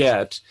that you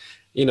get,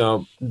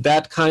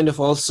 that kind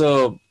of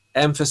also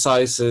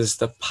emphasizes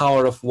the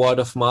power of word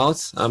of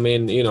mouth. I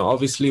mean,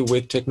 obviously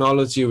with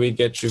technology we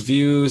get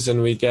reviews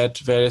and we get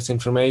various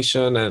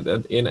information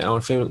and in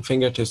our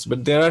fingertips,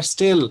 but there are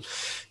still,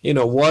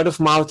 word of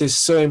mouth is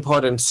so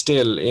important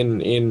still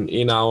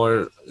in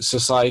our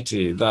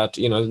society that,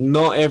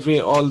 not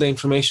all the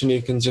information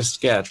you can just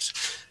get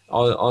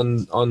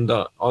on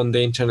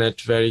the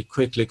internet very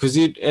quickly, because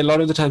a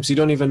lot of the times you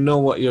don't even know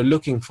what you're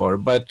looking for.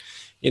 But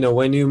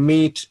when you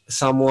meet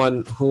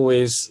someone who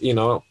is,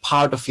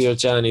 part of your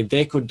journey,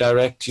 they could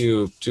direct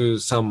you to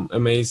some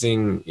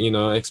amazing,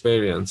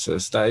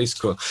 experiences. That is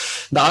cool.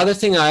 The other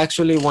thing I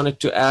actually wanted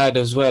to add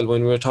as well,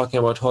 when we were talking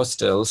about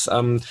hostels,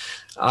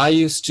 I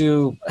used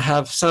to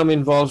have some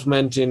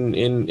involvement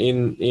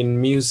in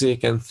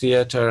music and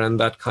theater and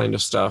that kind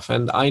of stuff.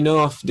 And I know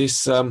of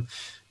this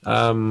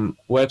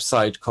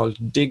website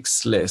called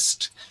Digs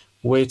List,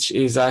 which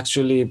is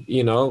actually,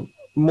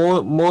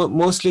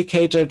 mostly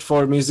catered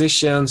for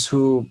musicians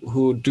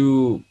who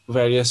do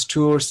various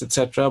tours,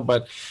 etc.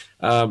 But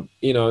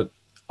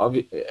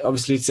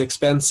obviously it's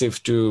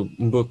expensive to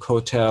book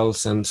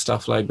hotels and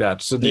stuff like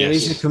that. So there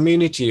is a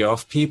community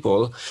of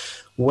people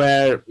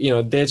where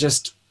they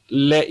just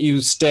let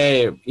you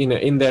stay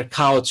in their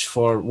couch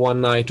for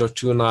one night or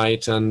two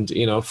nights, and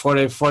for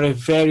a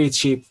very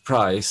cheap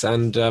price.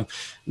 And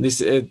this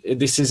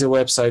is a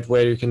website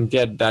where you can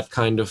get that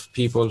kind of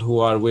people who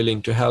are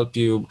willing to help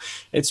you.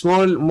 It's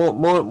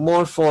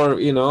more for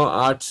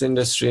arts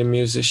industry,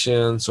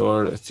 musicians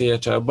or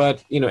theater,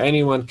 but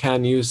anyone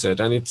can use it,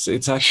 and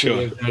it's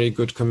actually a very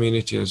good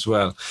community as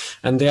well.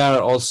 And they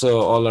are also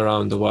all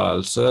around the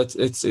world, so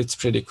it's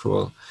pretty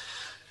cool.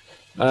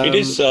 It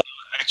is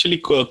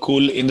actually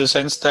cool in the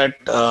sense that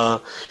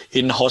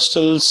in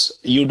hostels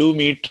you do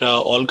meet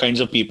all kinds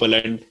of people,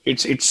 and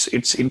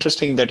it's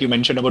interesting that you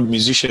mentioned about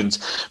musicians,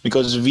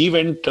 because we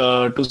went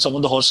to some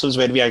of the hostels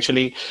where we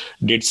actually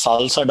did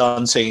salsa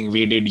dancing,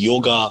 we did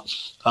yoga.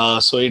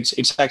 So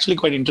it's actually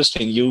quite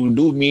interesting. You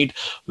do meet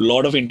a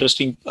lot of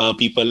interesting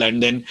people.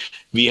 And then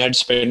we had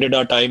spent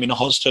our time in a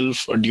hostel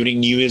during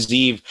New Year's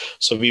Eve.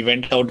 So we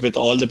went out with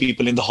all the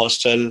people in the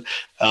hostel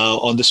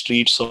on the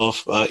streets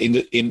of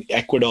in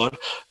Ecuador,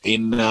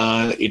 in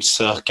its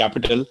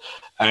capital.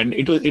 And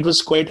it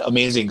was quite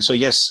amazing. So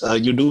yes,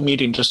 you do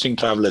meet interesting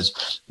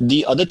travelers.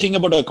 The other thing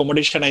about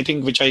accommodation, I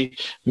think, which I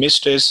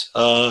missed, is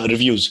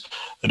reviews.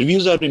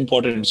 Reviews are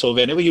important. So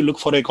whenever you look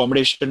for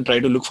accommodation, try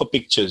to look for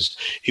pictures.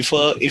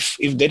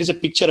 If there is a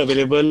picture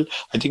available,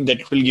 I think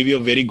that will give you a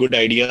very good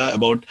idea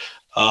about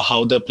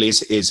how the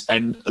place is.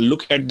 And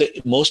look at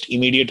the most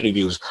immediate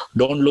reviews.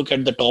 Don't look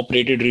at the top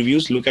rated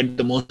reviews, look at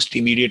the most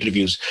immediate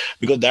reviews,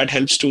 because that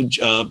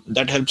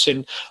helps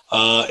in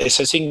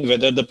assessing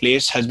whether the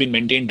place has been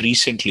maintained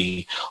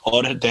recently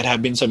or there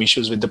have been some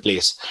issues with the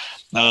place.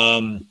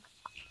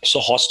 So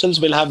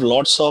hostels will have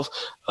lots of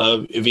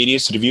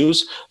various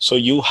reviews. So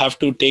you have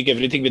to take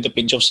everything with a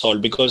pinch of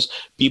salt, because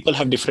people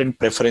have different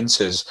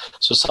preferences.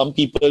 So some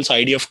people's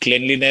idea of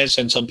cleanliness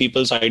and some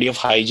people's idea of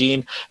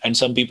hygiene and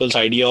some people's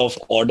idea of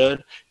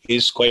order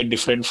is quite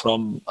different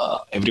from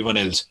everyone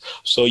else.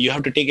 So you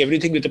have to take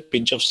everything with a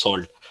pinch of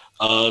salt.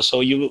 So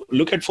you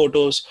look at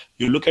photos,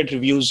 you look at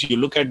reviews, you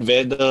look at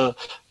where the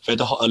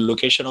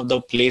location of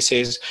the place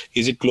is.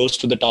 Is it close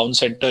to the town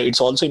center?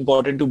 It's also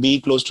important to be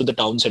close to the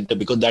town center,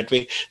 because that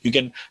way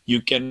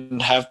you can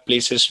have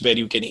places where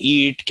you can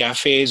eat,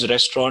 cafes,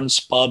 restaurants,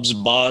 pubs,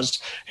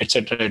 bars,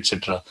 etc.,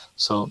 etc.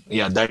 So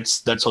yeah,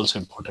 that's also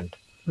important.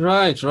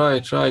 Right,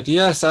 right, right.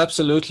 Yes,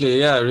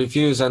 absolutely. Yeah,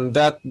 reviews, and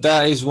that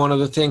is one of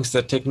the things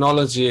that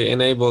technology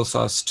enables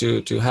us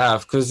to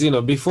have. Because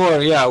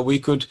before, yeah, we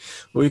could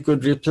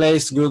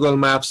replace Google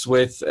Maps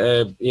with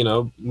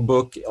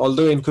book.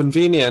 Although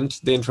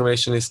inconvenient, the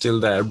information is still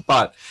there.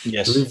 But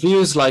Yes.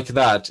 reviews like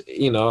that,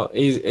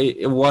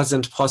 it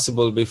wasn't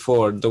possible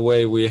before the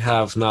way we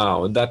have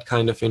now. That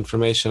kind of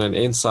information and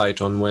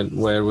insight on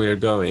where we're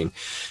going.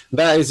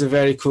 That is a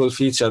very cool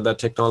feature that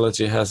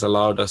technology has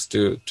allowed us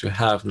to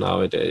have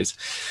nowadays.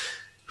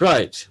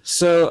 Right.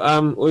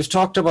 So we've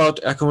talked about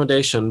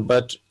accommodation,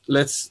 but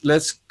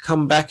let's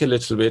come back a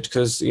little bit,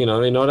 because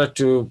in order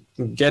to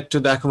get to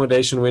the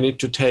accommodation, we need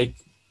to take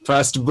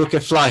first book a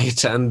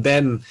flight and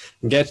then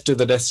get to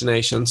the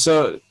destination.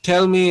 So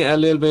tell me a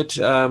little bit.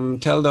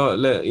 Tell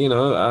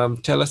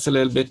us a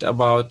little bit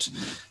about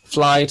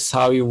flights,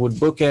 how you would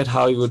book it,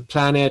 how you would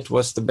plan it,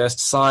 what's the best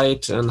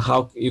site, and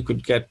how you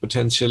could get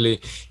potentially,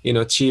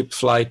 cheap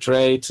flight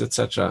rates,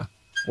 etc.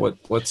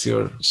 What's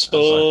your advice?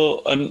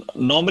 So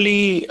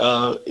normally,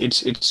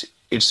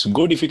 it's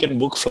good if you can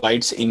book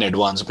flights in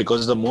advance,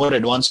 because the more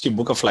advanced you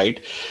book a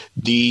flight,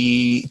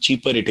 the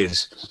cheaper it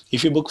is.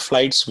 If you book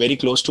flights very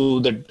close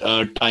to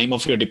the time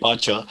of your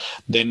departure,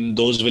 then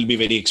those will be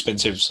very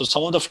expensive. So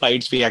some of the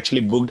flights we actually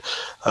booked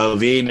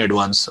way in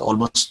advance,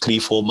 almost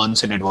 3-4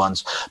 months in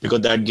advance, because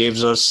that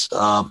gives us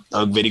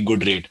a very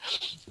good rate.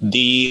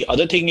 The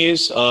other thing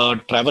is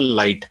travel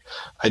light.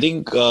 I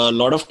think a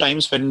lot of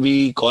times when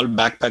we call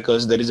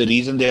backpackers, there is a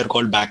reason they are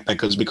called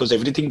backpackers, because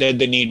everything that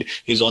they need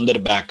is on their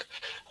back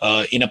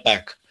in a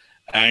pack.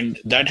 And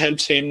that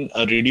helps in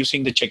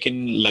reducing the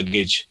check-in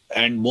luggage.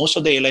 And most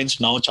of the airlines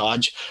now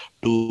charge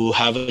to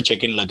have a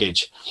check-in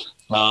luggage,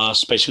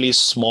 especially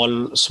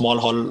small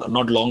haul,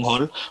 not long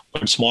haul,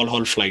 but small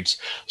haul flights.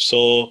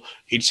 So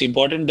it's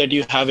important that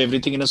you have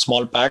everything in a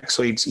small pack,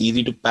 so it's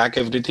easy to pack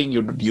everything.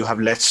 You have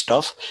less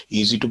stuff,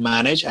 easy to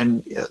manage,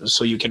 and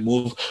so you can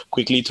move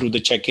quickly through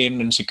the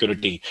check-in and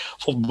security.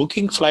 For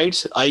booking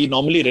flights, I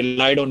normally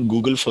relied on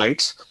Google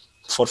Flights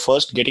for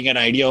first getting an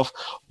idea of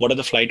what are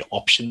the flight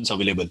options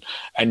available.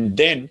 And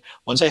then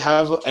once I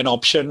have an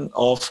option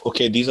of,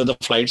 okay, these are the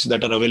flights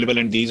that are available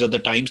and these are the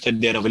times that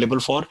they're available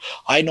for,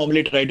 I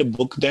normally try to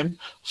book them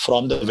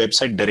from the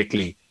website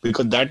directly,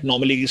 because that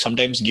normally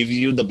sometimes gives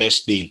you the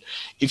best deal.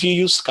 If you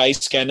use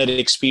Skyscanner,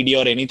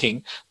 Expedia or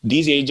anything,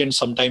 these agents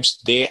sometimes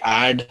they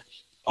add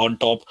on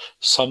top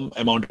some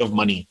amount of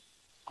money.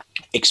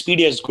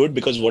 Expedia is good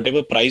because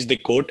whatever price they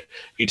quote,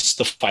 it's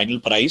the final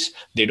price.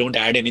 They don't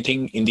add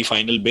anything in the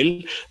final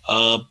bill.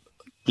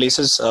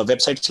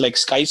 Websites like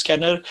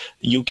Skyscanner,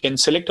 you can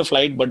select a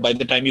flight, but by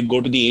the time you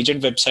go to the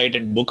agent website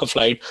and book a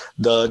flight,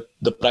 the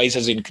price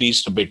has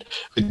increased a bit.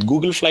 With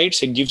Google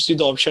Flights, it gives you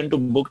the option to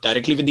book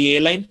directly with the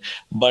airline,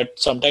 but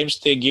sometimes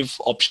they give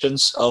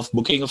options of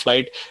booking a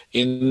flight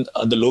in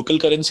the local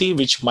currency,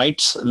 which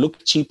might look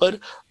cheaper,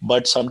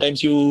 but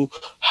sometimes you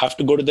have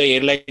to go to the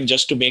airline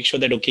just to make sure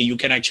that, okay, you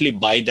can actually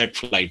buy that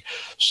flight.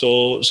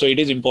 So it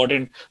is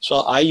important.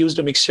 So I used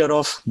a mixture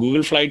of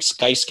Google Flights,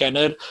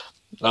 Skyscanner,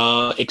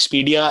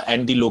 Expedia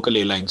and the local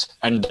airlines,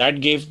 and that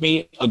gave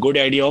me a good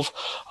idea of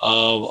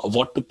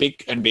what to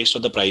pick and based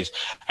on the price.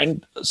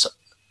 And so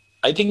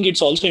I think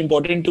it's also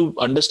important to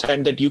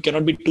understand that you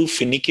cannot be too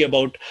finicky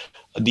about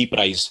the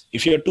price.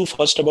 If you're too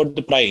fussed about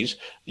the price,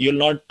 you'll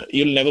never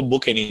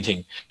book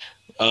anything.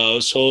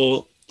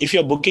 So if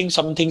you're booking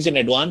some things in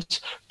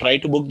advance, try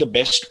to book the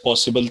best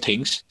possible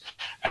things.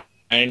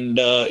 And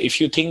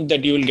if you think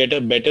that you will get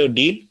a better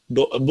deal,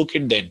 book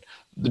it then.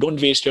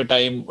 Don't waste your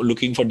time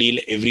looking for deal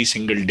every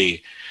single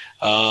day.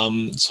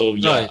 So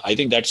yeah, Right. I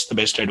think that's the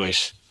best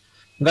advice.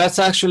 That's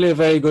actually a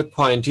very good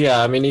point.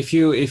 Yeah, I mean, if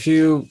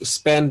you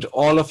spend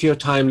all of your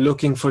time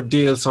looking for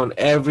deals on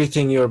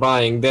everything you're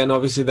buying, then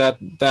obviously that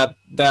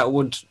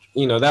would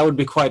that would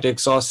be quite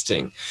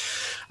exhausting.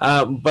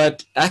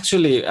 But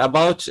actually,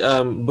 about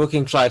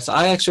booking flights,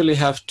 I actually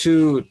have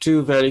two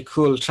very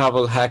cool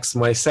travel hacks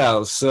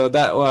myself. So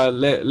that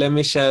let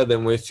me share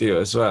them with you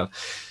as well.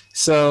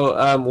 So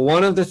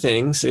one of the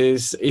things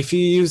is, if you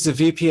use a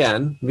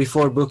VPN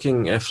before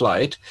booking a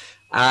flight,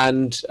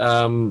 and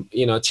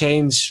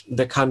change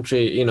the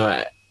country,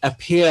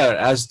 appear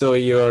as though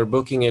you're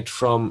booking it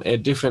from a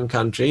different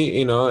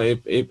country.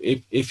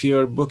 If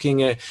you're booking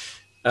the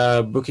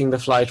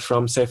flight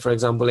from, say, for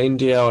example,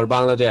 India or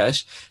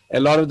Bangladesh, a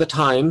lot of the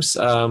times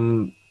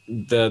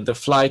the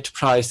flight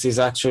price is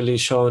actually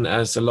shown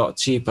as a lot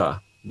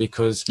cheaper,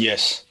 because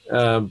Yes.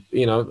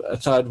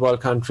 third world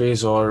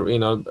countries, or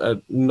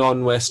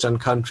non-Western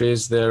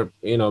countries, the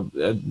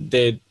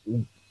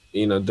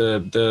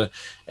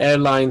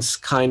airlines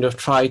kind of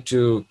try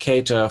to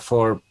cater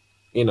for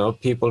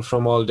people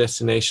from all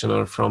destination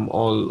or from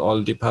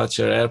all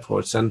departure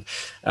airports. And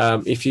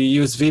if you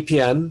use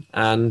VPN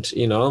and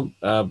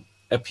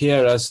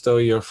appear as though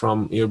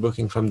you're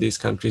booking from these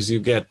countries, you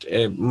get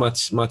a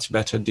much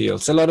better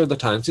deals. A lot of the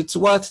times it's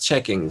worth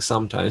checking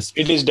sometimes.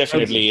 It is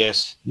definitely,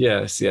 yes.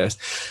 Yes, yes.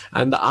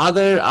 And the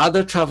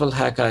other travel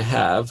hack I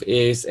have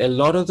is, a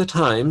lot of the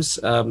times,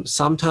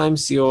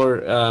 sometimes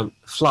your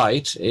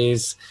flight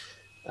is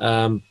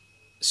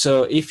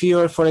So if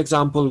you're, for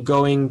example,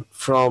 going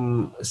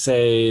from,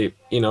 say,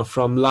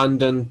 from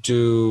London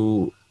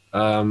to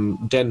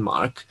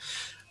Denmark,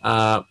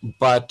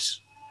 but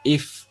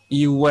if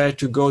you were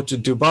to go to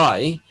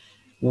Dubai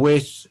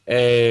with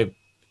a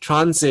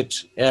transit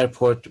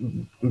airport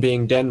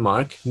being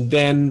Denmark,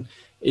 then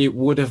it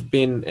would have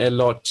been a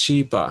lot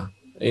cheaper.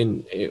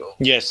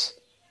 Yes.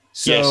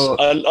 Yes. So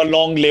A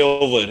long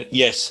layover.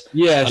 Yes. A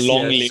yes,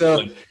 long yes. So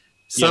layover. Yes.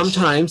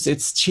 sometimes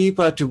it's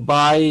cheaper to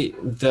buy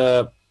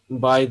the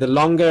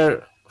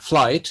longer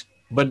flight,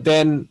 but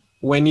then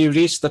when you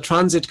reach the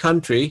transit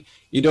country,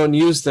 you don't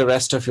use the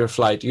rest of your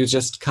flight. You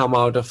just come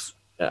out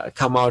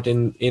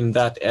in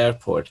that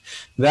airport.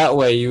 That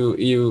way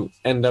you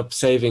end up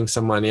saving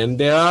some money. And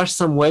there are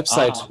some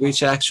websites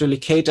which actually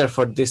cater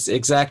for this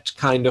exact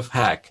kind of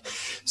hack.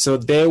 So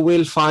they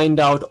will find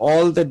out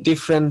all the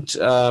different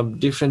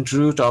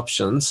route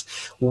options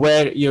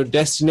where your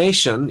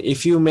destination,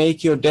 if you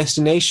make your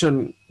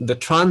destination the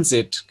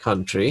transit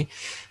country,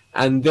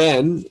 and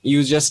then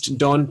you just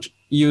don't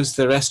use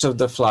the rest of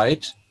the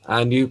flight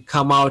and you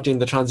come out in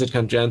the transit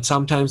country, and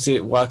sometimes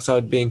it works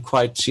out being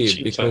quite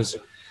cheap because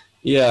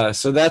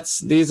so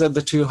these are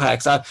the two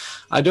hacks. I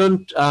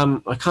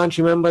can't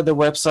remember the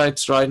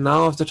websites right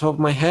now off the top of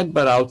my head,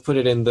 but I'll put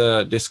it in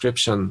the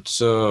description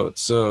so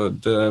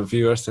the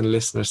viewers and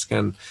listeners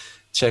can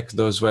check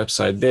those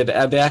websites.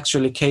 They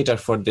actually cater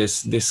for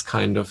this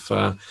kind of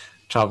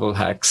travel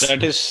hacks.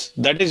 That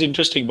is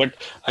interesting, but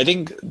I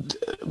think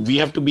we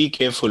have to be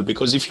careful,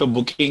 because if you're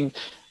booking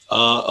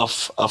a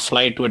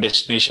flight to a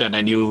destination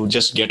and you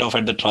just get off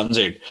at the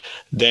transit,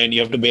 then you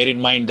have to bear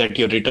in mind that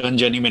your return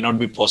journey may not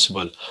be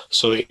possible.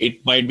 So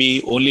it might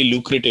be only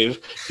lucrative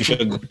if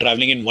you're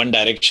traveling in one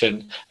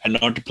direction and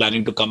not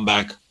planning to come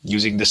back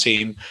using the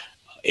same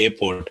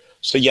airport.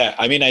 So yeah,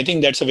 I mean, I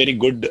think that's a very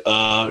good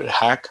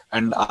hack,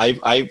 and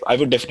I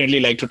would definitely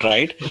like to try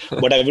it.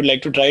 But I would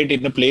like to try it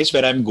in a place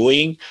where I'm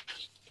going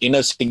in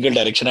a single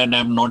direction and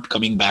I'm not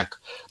coming back,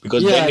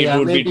 because then it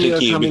would be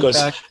tricky.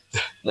 Because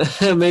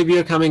maybe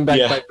you're coming back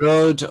by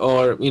road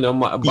or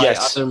by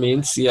other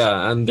means.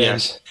 And then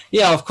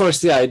of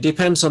course, it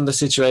depends on the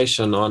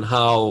situation on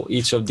how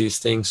each of these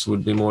things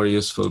would be more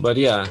useful. But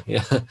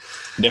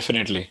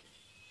definitely.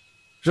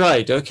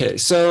 Right. Okay.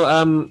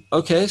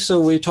 So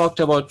we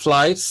talked about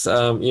flights.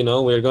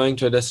 We're going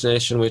to a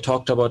destination. We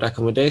talked about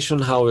accommodation,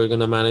 how we're going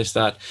to manage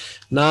that.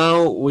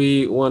 Now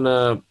we want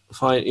to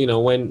find,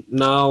 when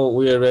now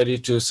we are ready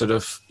to sort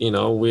of,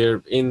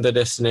 we're in the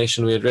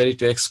destination, we're ready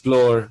to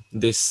explore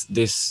this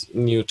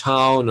new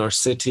town or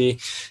city,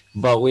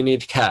 but we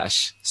need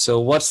cash. So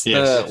what's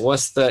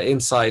the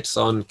insights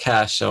on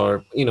cash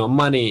or,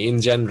 money in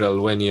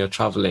general when you're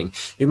traveling?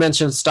 You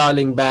mentioned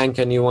Starling Bank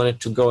and you wanted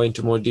to go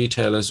into more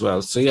detail as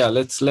well. So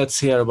let's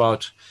hear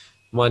about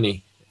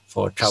money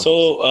for travel.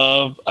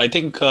 So I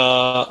think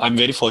I'm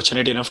very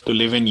fortunate enough to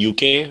live in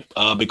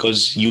UK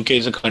because UK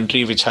is a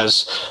country which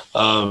has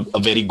a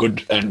very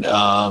good and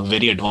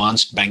very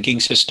advanced banking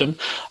system,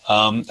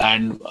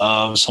 and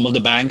some of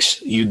the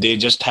banks they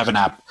just have an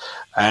app,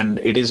 and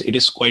it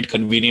is quite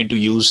convenient to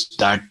use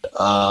that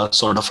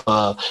sort of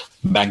a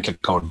bank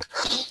account.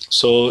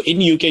 So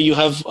in UK you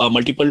have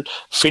multiple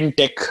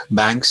fintech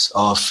banks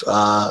of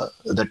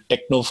the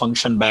techno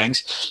function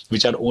banks,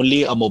 which are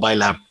only a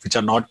mobile app, which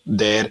are not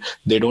there.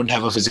 They don't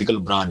have a physical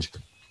branch.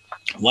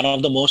 One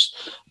of the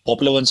most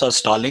popular ones are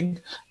Starling.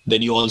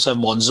 Then you also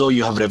have Monzo,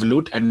 you have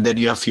Revolut, and then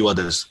you have few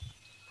others.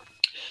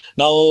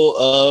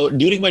 Now,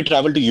 during my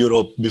travel to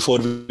Europe, before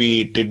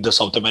we did the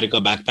South America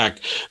backpack,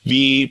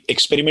 we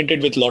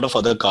experimented with a lot of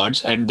other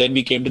cards, and then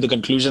we came to the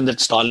conclusion that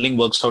Starling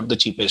works out the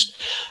cheapest,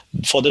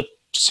 for the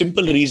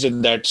simple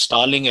reason that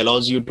Starling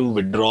allows you to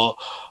withdraw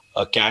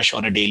cash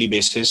on a daily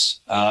basis,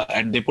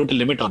 and they put a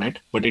limit on it,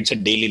 but it's a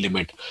daily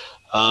limit.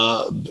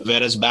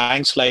 Whereas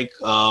banks like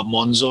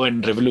Monzo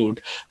and Revolut,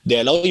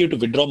 they allow you to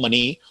withdraw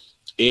money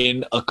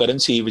in a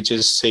currency which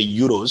is, say,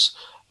 euros,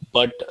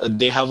 but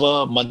they have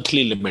a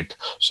monthly limit.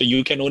 So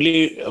you can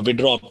only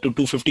withdraw up to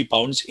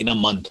 £250 in a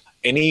month.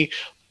 Any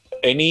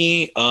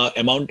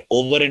amount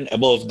over and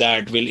above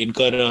that will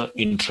incur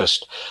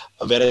interest.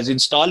 Whereas in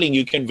Starling,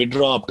 you can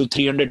withdraw up to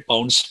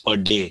 £300 per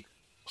day,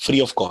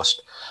 free of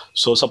cost.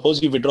 So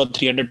suppose you withdraw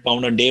 £300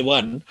 on day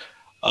one,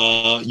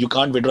 you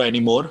can't withdraw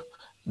anymore.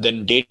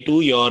 Then day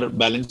two, your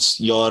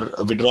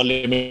withdrawal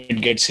limit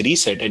gets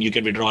reset and you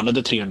can withdraw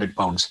another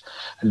 £300.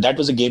 And that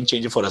was a game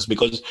changer for us,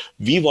 because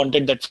we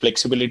wanted that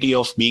flexibility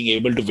of being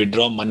able to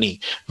withdraw money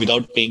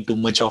without paying too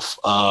much of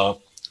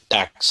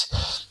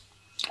tax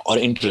or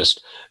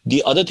interest.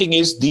 The other thing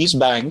is, these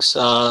banks,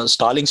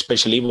 Starling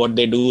especially, what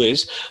they do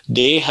is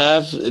they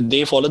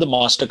follow the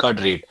MasterCard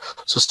rate.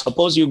 So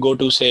suppose you go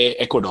to, say,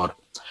 Ecuador,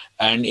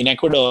 and in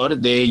Ecuador,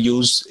 they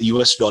use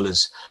US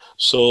dollars.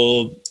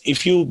 So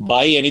if you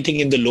buy anything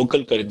in the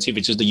local currency,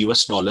 which is the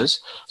US dollars,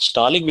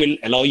 Starling will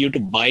allow you to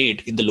buy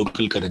it in the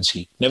local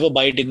currency. Never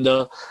buy it in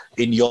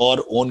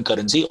your own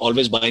currency,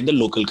 always buy in the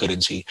local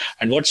currency.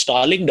 And what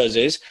Starling does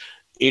is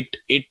it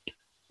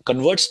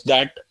converts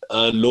that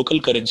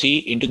local currency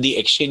into the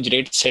exchange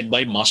rate set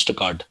by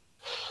MasterCard.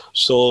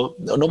 So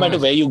no matter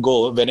where you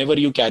go, whenever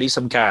you carry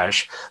some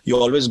cash, you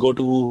always go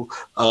to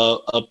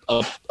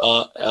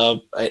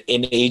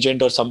an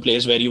agent or some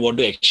place where you want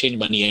to exchange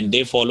money, and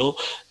they follow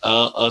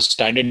a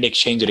standard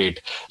exchange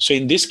rate. So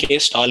in this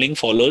case, Starling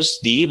follows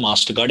the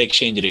MasterCard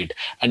exchange rate,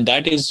 and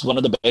that is one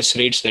of the best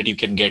rates that you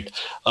can get.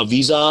 A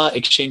Visa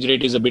exchange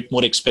rate is a bit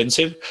more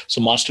expensive,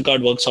 so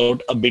MasterCard works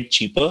out a bit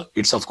cheaper.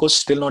 It's of course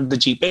still not the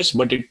cheapest,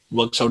 but it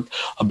works out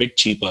a bit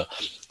cheaper.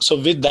 So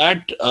with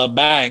that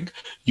bank,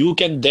 you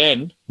can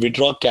then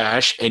withdraw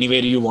cash anywhere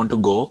you want to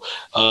go.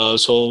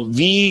 So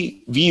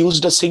we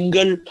used a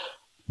single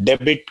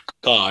debit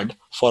card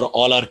for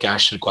all our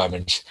cash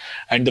requirements.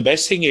 And the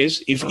best thing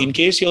is, if in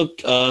case your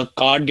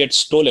card gets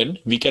stolen,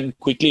 we can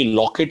quickly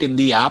lock it in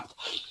the app.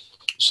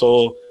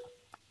 So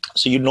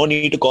you no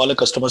need to call a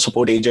customer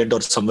support agent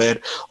or somewhere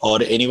or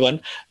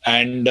anyone,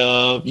 and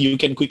you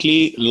can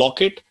quickly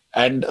lock it,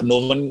 and no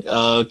one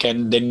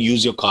can then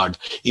use your card,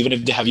 even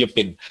if they have your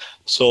PIN.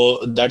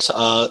 So that's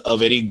a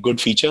very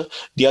good feature.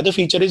 The other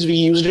feature is we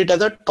used it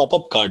as a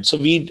top-up card. So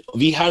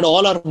we had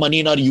all our money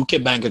in our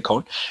UK bank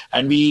account,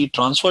 and we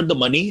transferred the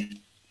money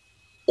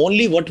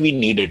only what we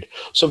needed.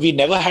 So we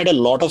never had a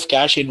lot of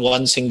cash in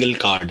one single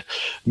card.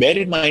 Bear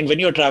in mind, when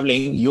you're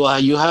traveling, you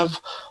have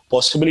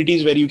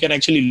possibilities where you can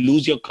actually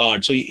lose your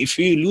card. So if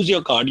you lose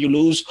your card, you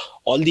lose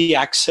all the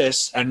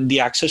access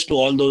to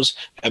all those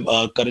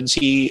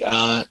currency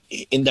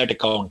in that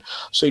account.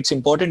 So it's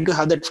important to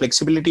have that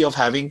flexibility of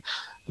having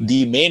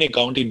the main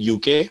account in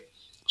UK,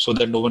 so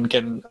that no one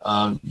can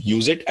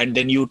use it, and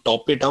then you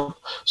top it up,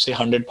 say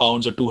 £100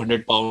 or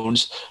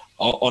 £200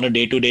 on a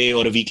day-to-day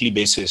or a weekly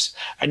basis,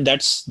 and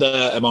that's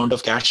the amount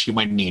of cash you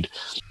might need.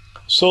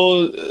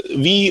 So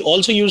we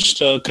also used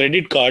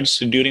credit cards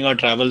during our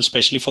travel,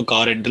 especially for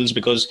car rentals,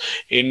 because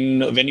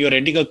when you're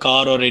renting a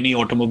car or any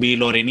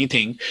automobile or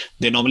anything,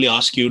 they normally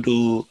ask you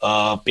to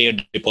pay a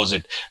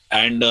deposit,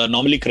 and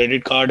normally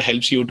credit card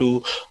helps you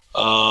to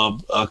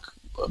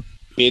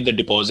pay the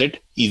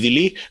deposit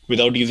easily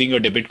without using your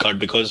debit card,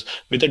 because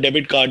with a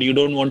debit card you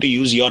don't want to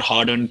use your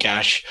hard-earned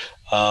cash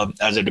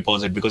as a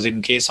deposit, because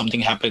in case something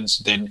happens,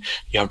 then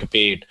you have to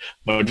pay it.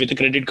 But with a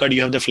credit card,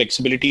 you have the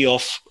flexibility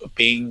of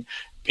paying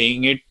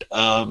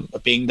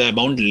the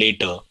amount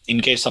later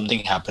in case something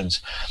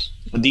happens.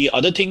 The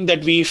other thing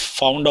that we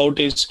found out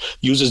is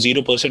use a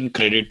 0%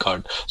 credit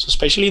card. So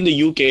especially in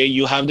the UK,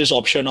 you have this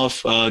option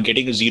of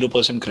getting a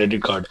 0%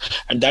 credit card,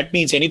 and that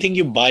means anything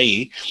you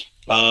buy,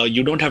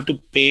 you don't have to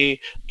pay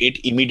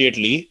it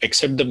immediately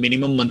except the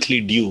minimum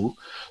monthly due.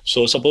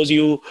 So suppose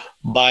you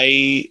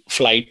buy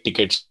flight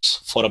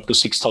tickets for up to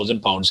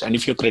 £6,000, and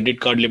if your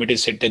credit card limit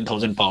is say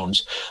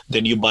 £10,000,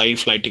 then you buy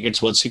flight tickets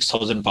worth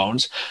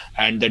 £6,000,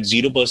 and that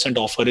 0%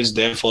 offer is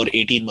there for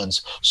 18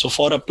 months. So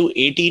for up to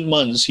 18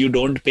 months, you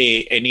don't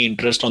pay any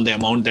interest on the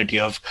amount that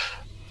you have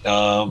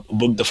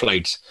booked the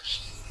flights.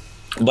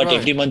 But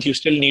every month you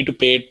still need to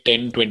pay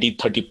 10, 20,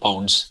 30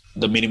 pounds,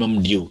 the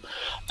minimum due.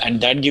 And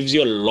that gives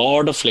you a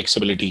lot of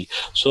flexibility.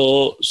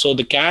 So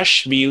the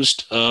cash, we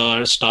used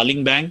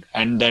Starling Bank,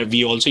 and that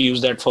we also use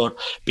that for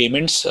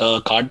payments,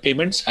 card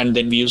payments, and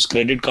then we use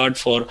credit card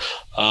for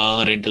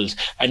rentals.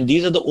 And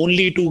these are the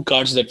only two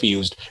cards that we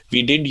used.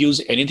 We didn't use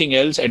anything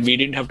else, and we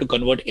didn't have to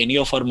convert any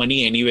of our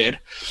money anywhere.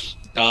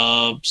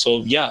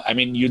 So yeah, I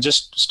mean, you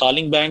just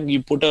Starling Bank,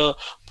 you put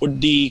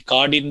the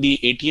card in the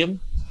ATM,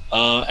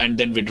 and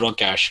then withdraw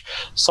cash.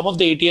 Some of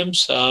the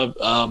ATMs,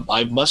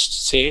 I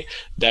must say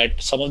that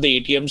some of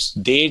the ATMs,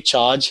 they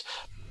charge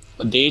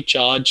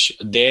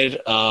their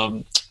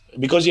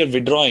because you're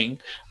withdrawing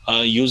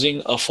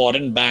using a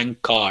foreign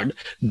bank card,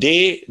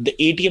 the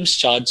ATMs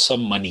charge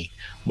some money,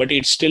 but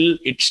it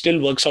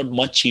still works out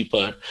much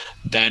cheaper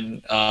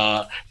than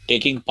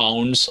taking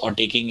pounds or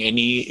taking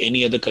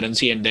any other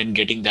currency and then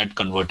getting that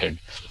converted.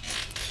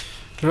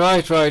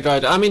 Right.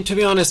 I mean, to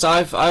be honest,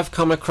 I've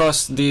come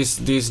across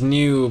these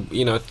new,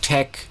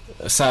 tech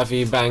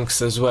savvy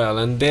banks as well,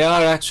 and they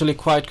are actually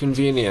quite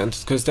convenient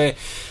because they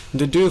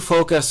do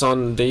focus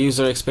on the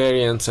user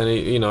experience,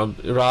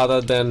 and rather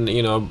than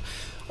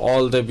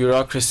all the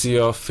bureaucracy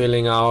of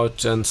filling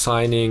out and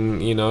signing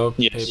Yes.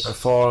 paper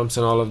forms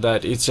and all of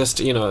that. It's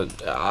just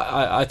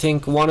I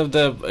think one of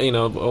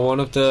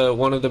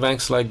the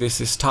banks like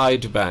this is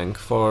Tide Bank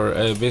for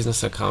a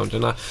business account,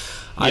 and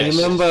I Yes.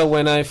 remember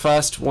when I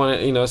first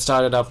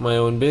started up my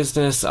own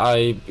business,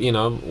 I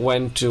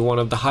went to one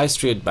of the high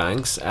street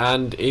banks,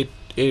 and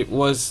it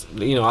was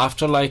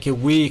after like a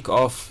week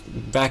of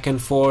back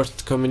and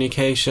forth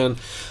communication,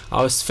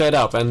 I was fed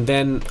up, and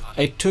then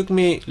it took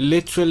me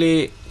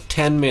literally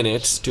 10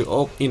 minutes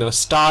to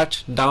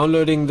start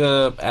downloading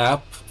the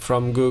app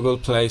from Google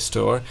Play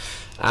Store,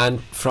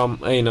 and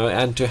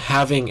and to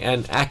having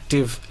an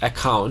active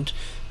account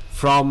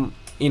from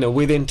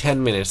within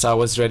 10 minutes I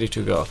was ready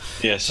to go.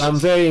 Yes. So I'm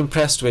very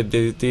impressed with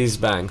these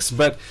banks,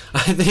 but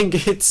I think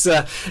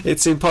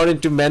it's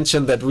important to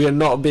mention that we are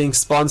not being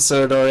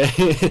sponsored or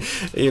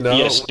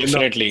Yes,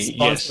 definitely.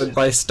 sponsored Yes.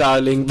 by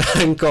Starling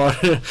Bank or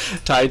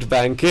Tide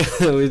Bank.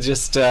 We're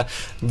just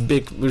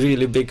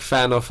really big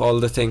fan of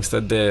all the things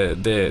that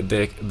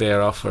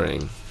they're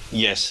offering.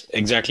 Yes,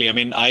 exactly. I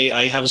mean,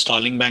 I have a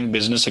Starling Bank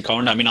business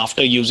account. I mean,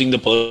 after using the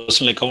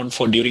personal account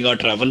for during our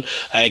travel,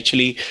 I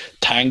actually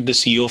thanked the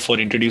CEO for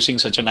introducing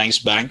such a nice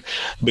bank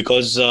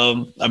because,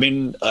 I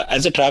mean,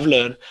 as a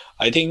traveler,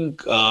 I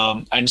think,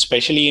 and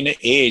especially in an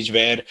age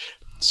where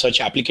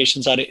such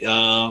applications are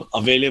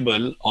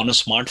available on a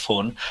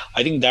smartphone,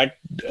 I think that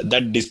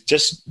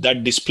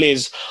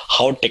displays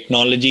how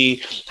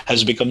technology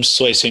has become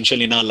so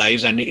essential in our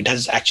lives, and it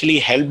has actually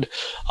helped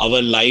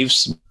our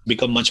lives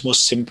become much more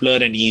simpler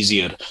and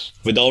easier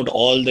without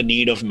all the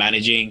need of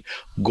managing,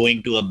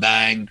 going to a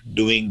bank,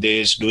 doing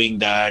this, doing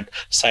that,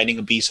 signing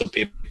a piece of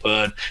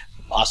paper,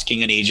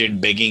 asking an agent,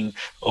 begging,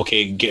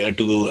 okay,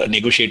 to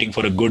negotiating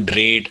for a good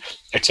rate,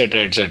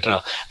 etc.,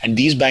 etc. And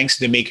these banks,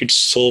 they make it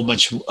so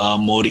much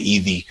more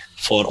easy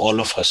for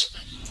all of us.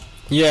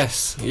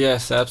 Yes,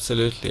 yes,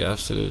 absolutely,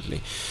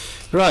 absolutely.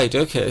 Right.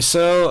 Okay.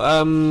 So,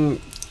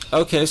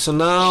 okay. So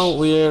now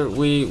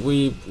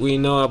we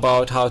know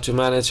about how to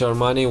manage our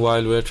money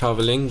while we're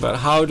traveling, but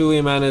how do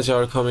we manage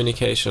our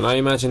communication? I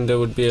imagine there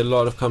would be a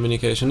lot of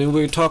communication.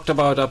 We talked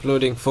about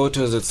uploading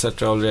photos,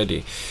 etc.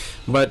 already,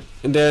 but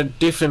there are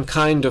different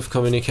kind of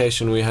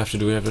communication we have to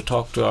do. We have to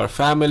talk to our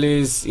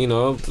families,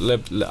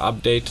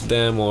 update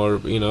them, or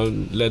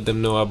let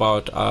them know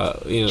about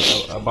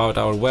about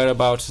our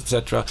whereabouts,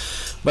 etc.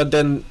 But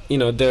then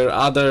there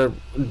are other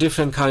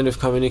different kind of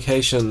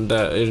communication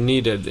that are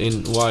needed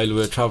in while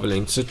we're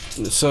traveling.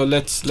 So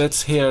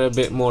let's hear a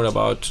bit more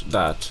about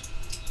that.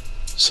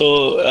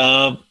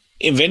 So,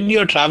 when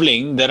you're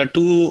traveling, there are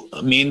two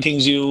main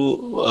things you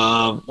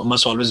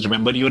must always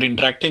remember. You're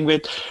interacting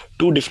with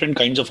two different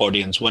kinds of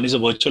audience. One is a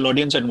virtual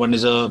audience, and one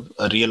is a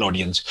real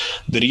audience.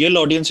 The real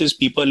audience is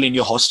people in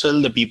your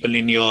hostel, the people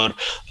in your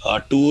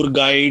tour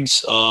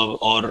guides,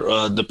 or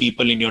the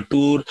people in your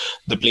tour,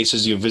 the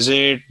places you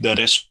visit, the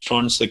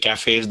restaurants, the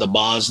cafes, the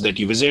bars that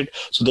you visit.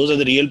 So those are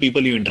the real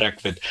people you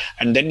interact with.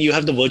 And then you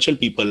have the virtual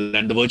people,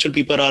 and the virtual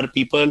people are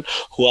people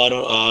who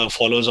are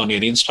followers on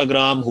your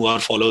Instagram, who are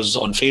followers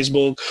on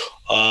Facebook,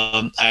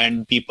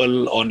 and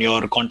people on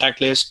your contact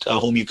list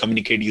whom you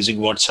communicate using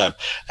WhatsApp,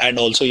 and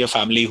also your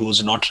family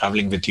who's not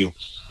traveling with you.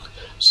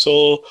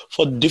 So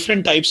for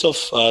different types of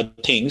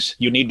things,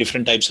 you need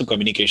different types of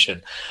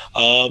communication.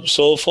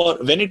 So for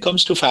when it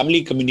comes to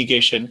family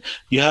communication,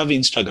 you have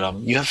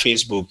Instagram, you have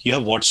Facebook, you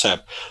have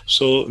WhatsApp.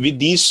 So with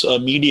these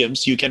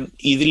mediums, you can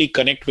easily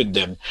connect with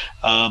them.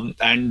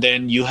 And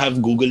then you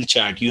have Google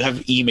Chat, you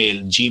have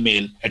email,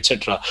 Gmail,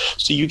 etc.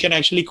 So you can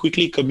actually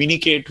quickly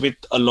communicate with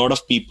a lot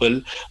of people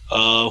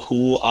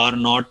who are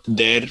not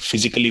there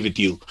physically with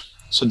you.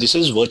 So this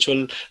is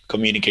virtual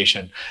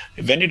communication.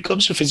 When it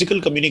comes to physical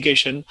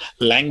communication,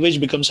 language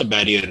becomes a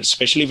barrier,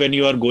 especially when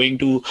you are going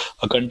to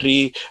a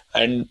country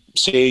and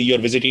say you're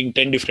visiting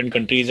 10 different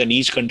countries and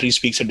each country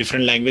speaks a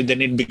different language,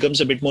 then it becomes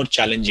a bit more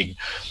challenging.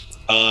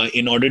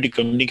 In order to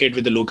communicate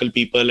with the local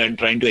people and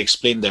trying to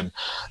explain them.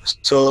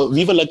 So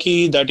we were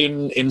lucky that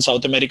in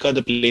South America,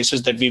 the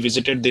places that we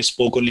visited, they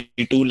spoke only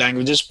two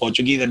languages,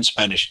 Portuguese and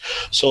Spanish.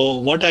 So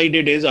what I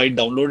did is I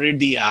downloaded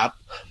the app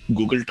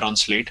Google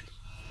Translate,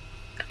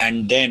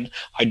 and then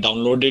I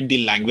downloaded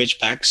the language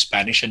pack,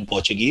 Spanish and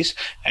Portuguese,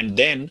 and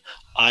then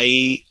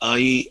I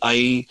I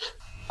I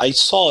I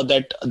saw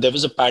that there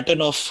was a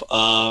pattern of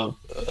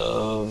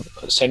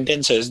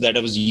sentences that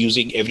I was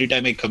using every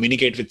time I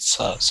communicate with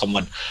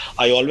someone.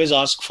 I always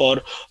ask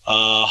for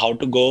how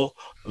to go,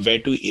 where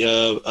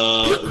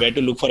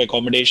to look for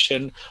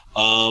accommodation,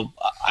 uh,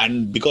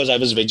 and because I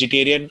was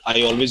vegetarian,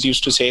 I always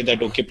used to say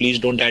that, okay, please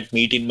don't add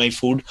meat in my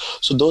food.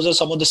 So those are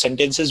some of the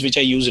sentences which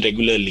I use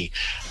regularly.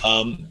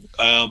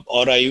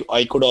 Or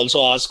I could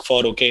also ask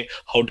for, okay,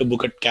 how to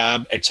book a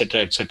cab,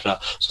 etc., etc.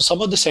 So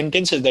some of the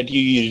sentences that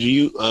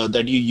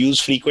that you use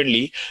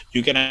frequently,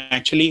 you can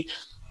actually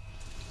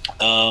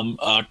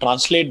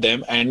translate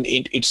them, and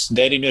it's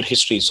there in your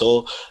history.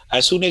 So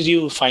as soon as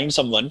you find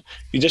someone,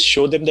 you just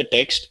show them the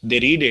text, they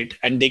read it,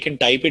 and they can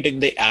type it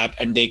in the app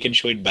and they can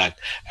show it back,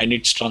 and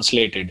it's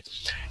translated.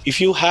 If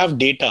you have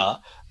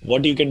data,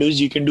 what you can do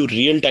is you can do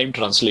real-time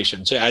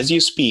translation. So as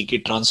you speak,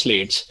 it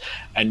translates,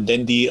 and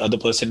then the other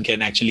person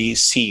can actually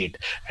see it,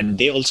 and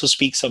they also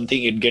speak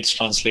something, it gets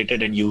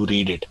translated, and you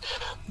read it.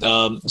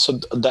 So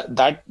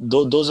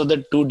those are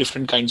the two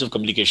different kinds of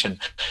communication.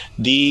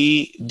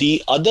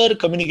 The other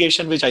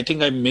communication which I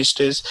think I missed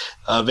is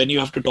when you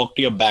have to talk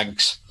to your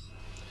banks.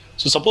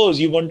 So suppose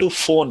you want to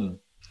phone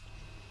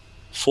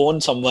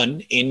someone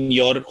in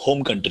your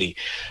home country,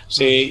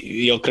 say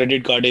your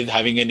credit card is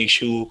having an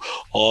issue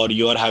or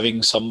you are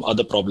having some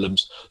other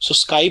problems. So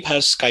Skype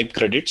has Skype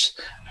credits,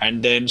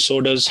 and then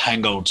so does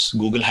Hangouts,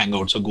 Google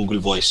Hangouts or Google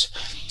Voice.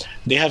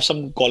 They have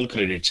some call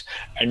credits,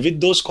 and with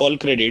those call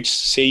credits,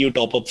 say you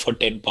top up for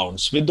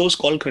 £10, with those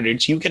call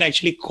credits you can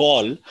actually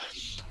call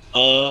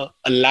a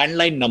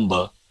landline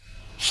number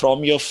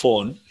from your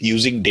phone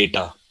using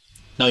data.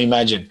 Now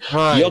imagine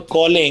you're Right.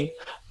 calling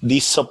the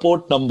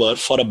support number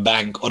for a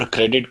bank or a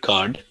credit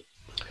card.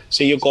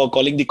 Say you're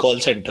calling the call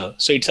center.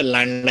 So it's a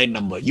landline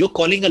number. You're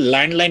calling a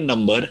landline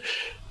number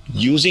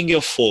using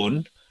your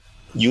phone,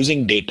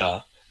 using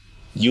data.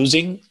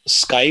 using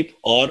Skype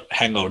or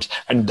Hangouts,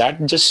 and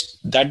that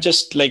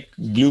just like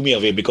blew me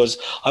away, because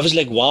I was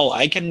like, wow,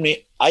 I can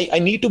make. I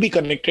need to be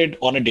connected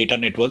on a data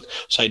network,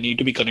 so I need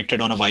to be connected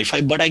on a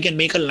Wi-Fi, but I can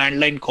make a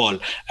landline call,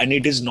 and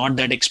it is not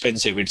that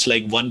expensive. It's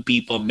like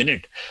 1p per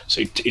minute,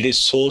 so it is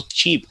so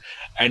cheap.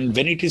 And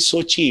when it is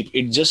so cheap,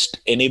 it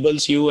just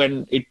enables you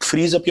and it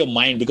frees up your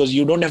mind, because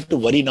you don't have to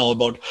worry now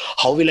about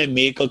how will I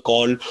make a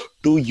call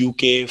to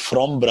UK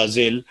from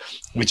Brazil,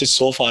 which is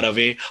so far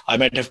away. I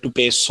might have to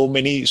pay so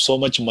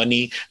much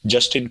money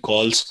just in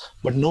calls.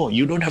 But no,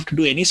 you don't have to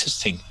do any such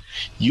thing.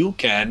 You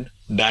can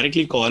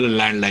directly call a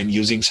landline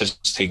using such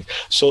thing.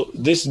 So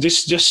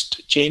this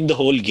just changed the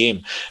whole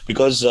game,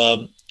 because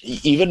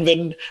even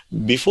when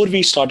before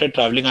we started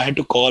traveling, I had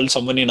to call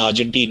someone in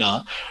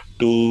Argentina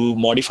to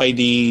modify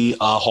the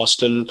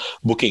hostel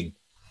booking.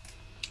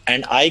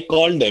 And I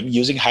called them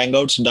using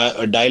Hangouts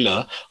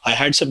dialer. I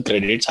had some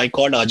credits. I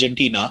called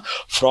Argentina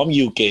from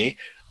UK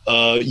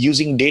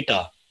using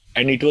data,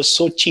 and it was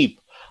so cheap.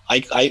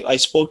 I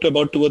spoke to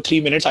about 2 or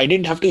 3 minutes. I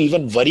didn't have to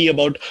even worry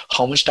about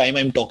how much time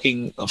I'm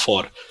talking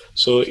for.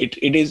 So it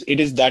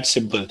is that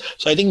simple.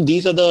 So I think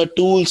these are the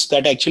tools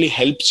that actually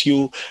helps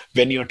you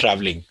when you're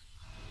traveling.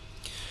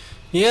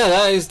 Yeah,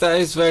 that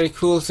is very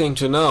cool thing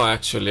to know,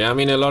 actually. I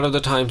mean, a lot of the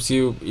times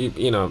you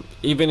know,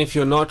 even if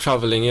you're not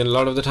traveling, a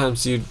lot of the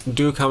times you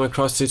do come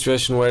across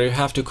situation where you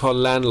have to call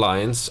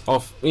landlines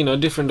of, you know,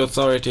 different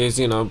authorities,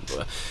 you know,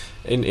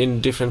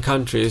 in different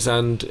countries,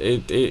 and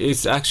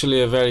it's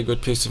actually a very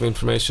good piece of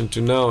information to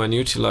know and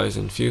utilize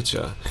in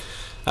future.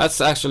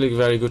 That's actually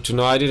very good to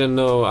know. I didn't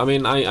know. I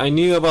mean, I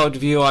knew about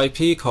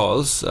VoIP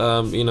calls,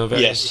 you know,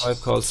 various Yes.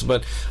 VoIP calls,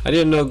 but I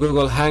didn't know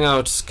Google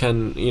Hangouts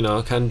can, you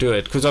know, can do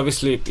it. Because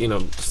obviously, you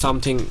know,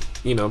 something,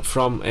 you know,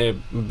 from a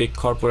big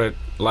corporate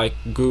like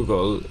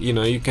Google, you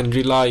know, you can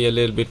rely a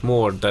little bit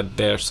more that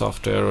their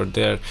software or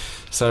their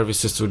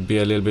services would be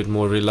a little bit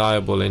more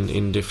reliable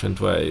in different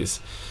ways.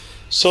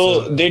 So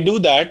So they do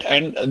that,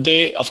 and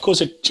they, of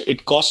course,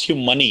 it costs you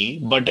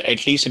money, but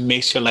at least it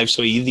makes your life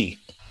so easy.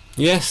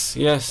 yes,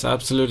 yes,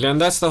 absolutely, and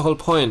that's the whole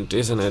point,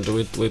 isn't it?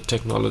 With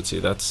technology,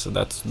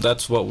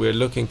 that's what we're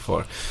looking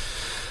for.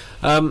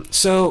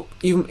 So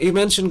you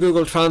mentioned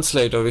Google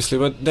Translate, obviously,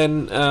 but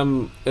then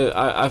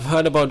I've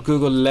heard about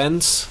Google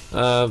Lens.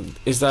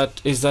 Is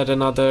that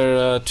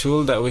another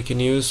tool that we can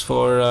use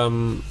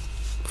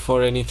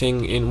for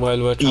anything in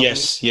while we're traveling?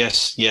 Yes,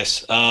 yes,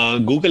 yes.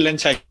 Google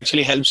Lens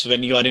actually helps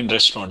when you are in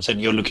restaurants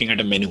and you're looking at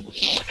a menu.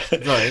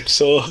 Right.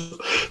 So,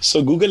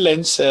 so Google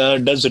Lens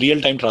does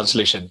real-time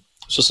translation.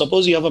 So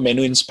suppose you have a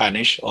menu in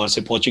Spanish or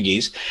say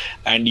Portuguese,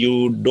 and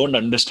you don't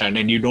understand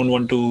and you don't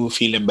want to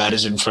feel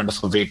embarrassed in front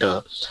of a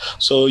waiter.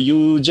 So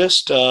you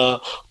just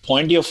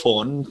point your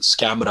phone's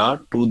camera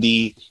to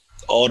the,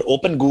 or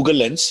open Google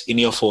Lens in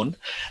your phone,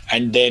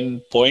 and then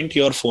point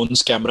your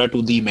phone's camera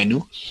to the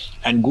menu,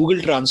 and Google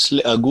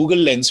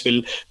Lens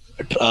will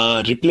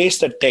replace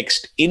the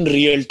text in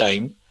real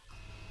time.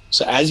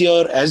 So as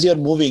you're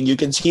moving, you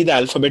can see the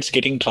alphabets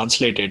getting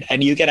translated,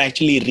 and you can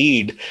actually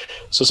read.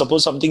 So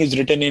suppose something is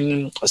written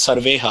in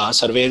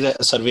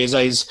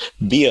cerveza is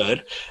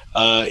beer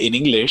in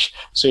English.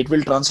 So it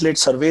will translate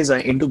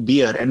cerveza into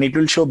beer, and it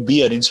will show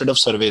beer instead of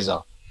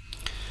cerveza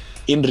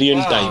in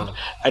real time. Wow.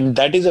 And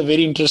that is a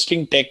very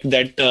interesting tech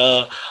that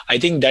I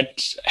think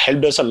that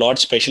helped us a lot,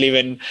 especially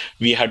when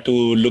we had to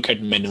look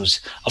at menus.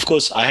 Of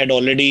course, I had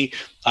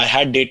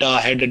data, I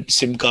had a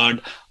SIM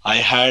card, I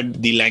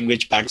had the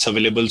language packs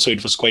available, so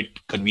it was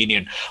quite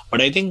convenient. But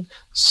I think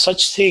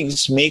such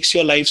things makes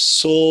your life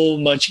so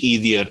much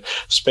easier,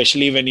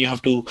 especially when you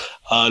have to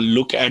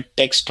look at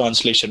text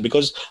translation.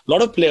 Because a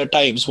lot of player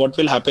times, what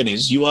will happen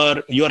is you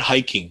are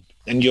hiking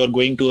and you're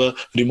going to a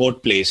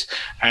remote place,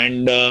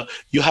 and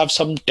you have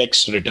some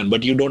text written,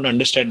 but you don't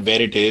understand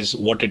where it is,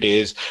 what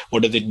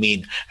does it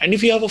mean. And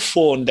if you have a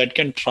phone that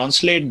can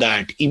translate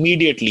that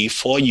immediately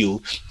for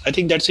you, I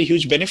think that's a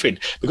huge benefit,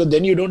 because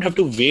then you don't have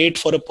to wait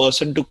for a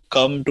person to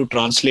come to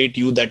translate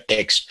you that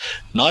text.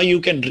 Now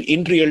you can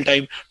in real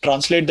time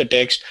translate the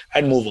text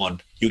and move on.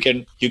 You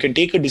can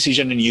take a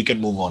decision and you can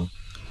move on.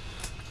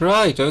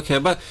 Right. Okay.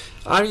 But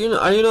are you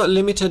not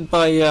limited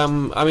by I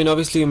mean,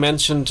 obviously you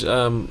mentioned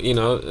you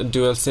know,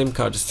 dual SIM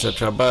cards,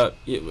 etc. But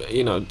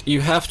you know,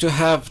 you have to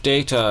have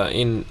data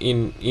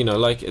in you know,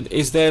 like,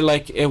 is there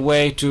like a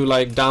way to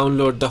like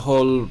download the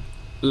whole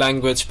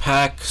language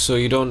pack so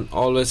you don't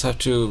always have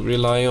to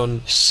rely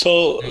on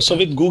So data?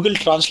 with Google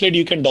Translate,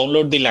 you can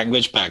download the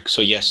language pack.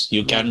 So yes,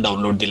 you can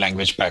download the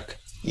language pack.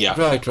 Yeah.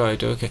 Right.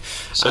 Right. Okay.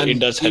 So it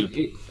And does help.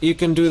 you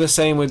can do the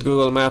same with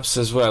Google Maps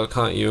as well,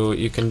 can't you?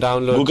 You can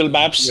download Google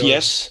Maps, your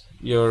yes.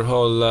 your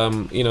whole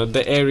you know,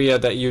 the area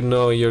that you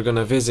know you're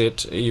gonna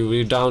visit,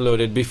 you download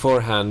it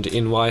beforehand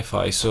in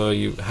Wi-Fi, so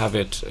you have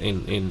it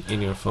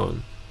in your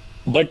phone.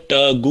 But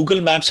Google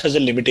Maps has a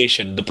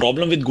limitation. The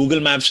problem with Google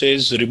Maps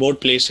is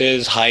remote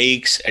places,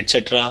 hikes,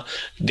 etc.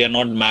 They are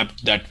not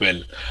mapped that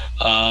well.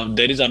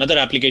 There is another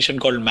application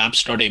called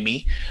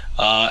Maps.me,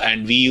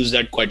 and we use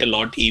that quite a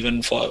lot,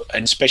 even for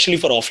and especially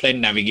for offline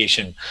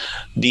navigation.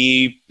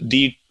 The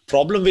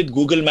problem with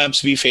Google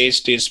Maps we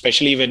faced is,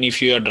 especially when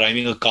if you are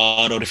driving a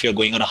car or if you're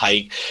going on a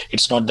hike,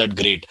 it's not that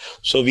great.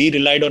 So we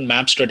relied on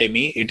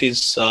maps.me. It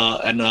is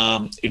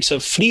it's a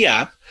free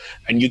app,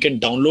 and you can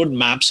download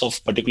maps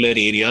of particular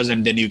areas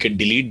and then you can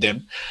delete them.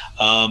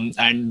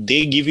 And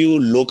they give you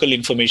local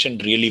information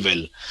really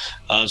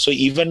well. So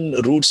even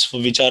routes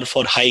which are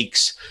for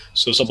hikes.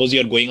 So suppose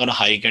you're going on a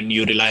hike and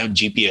you rely on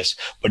GPS,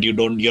 but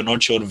you're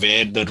not sure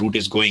where the route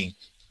is going.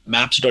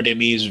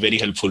 Maps.me is very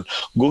helpful.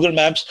 Google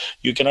Maps,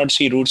 you cannot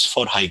see routes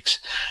for hikes.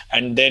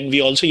 And then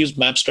we also use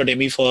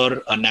Maps.me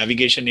for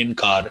navigation in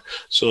car.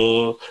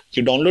 So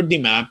you download the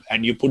map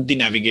and you put the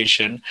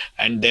navigation,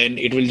 and then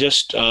it will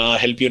just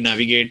help you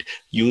navigate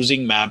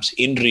using maps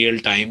in real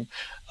time,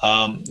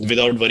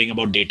 without worrying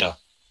about data,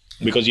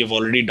 because you've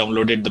already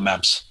downloaded the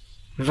maps.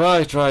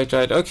 Right.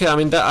 Okay, I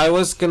mean, that I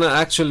was gonna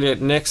actually,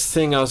 next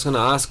thing I was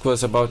gonna ask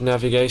was about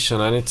navigation,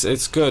 and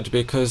it's good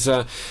because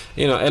a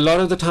lot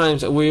of the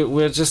times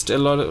we're just a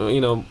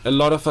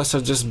lot of us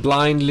are just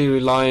blindly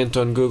reliant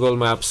on Google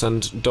Maps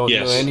and don't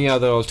know any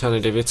other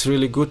alternative. It's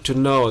really good to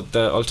know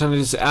the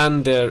alternatives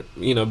and their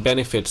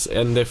benefits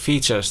and their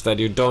features that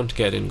you don't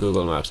get in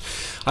Google Maps.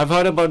 I've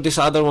heard about this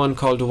other one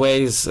called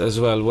Waze as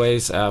well,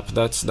 Waze app.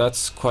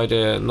 That's quite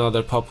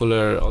another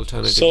popular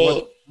alternative.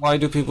 So why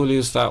do people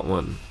use that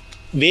one?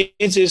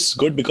 Waze is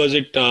good because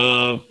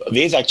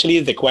Waze actually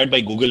is acquired by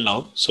Google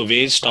now. So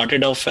Waze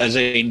started off as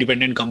an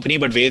independent company,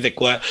 but Waze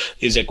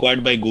is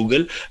acquired by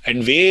Google.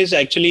 And Waze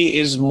actually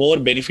is more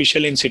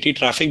beneficial in city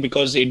traffic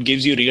because it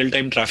gives you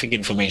real-time traffic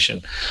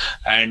information.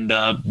 And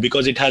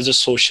because it has a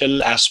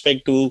social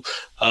aspect to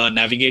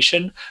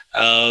navigation,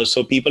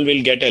 so people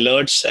will get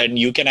alerts, and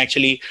you can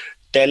actually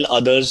tell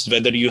others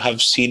whether you have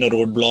seen a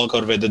roadblock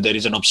or whether there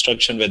is an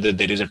obstruction, whether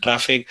there is a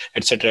traffic,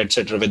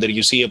 etc., whether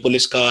you see a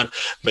police car,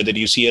 whether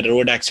you see a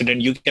road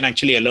accident. You can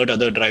actually alert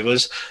other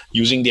drivers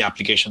using the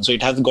application. So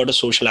it has got a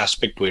social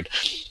aspect to it.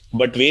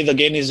 But Waze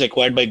again is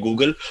acquired by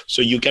Google,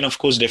 so you can of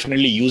course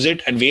definitely use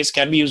it, and Waze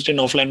can be used in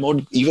offline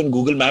mode. Even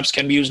Google Maps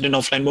can be used in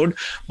offline mode.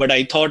 But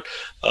I thought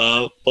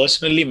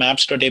personally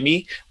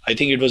Maps.me, I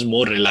think it was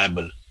more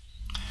reliable.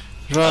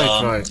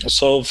 Right.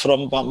 So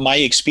from my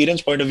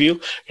experience point of view,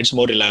 it's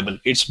more reliable.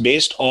 It's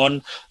based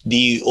on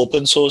the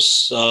open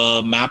source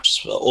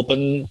maps,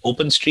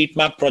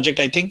 OpenStreetMap project,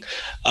 I think,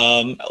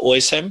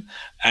 OSM.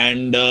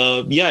 And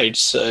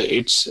it's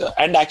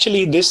and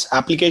actually this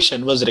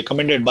application was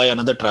recommended by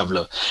another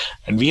traveler,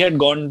 and we had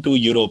gone to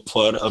Europe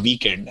for a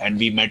weekend, and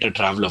we met a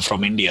traveler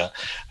from India,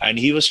 and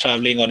he was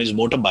traveling on his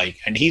motorbike,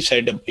 and he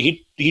said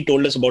he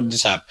told us about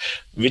this app,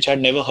 which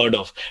I'd never heard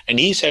of, and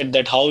he said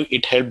that how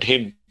it helped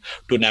him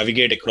to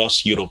navigate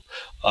across Europe.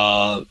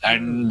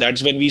 And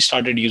that's when we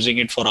started using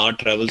it for our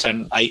travels,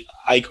 and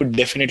I could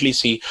definitely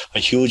see a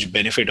huge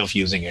benefit of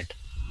using it.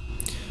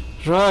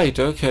 Right.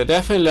 Okay.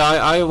 Definitely,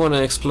 I want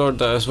to explore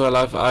that as well.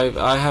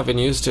 I haven't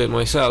used it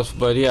myself,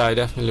 but yeah, I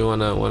definitely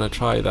wanna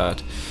try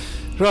that.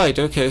 Right.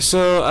 Okay.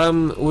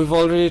 So we've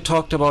already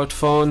talked about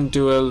phone,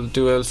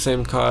 dual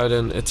SIM card,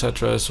 and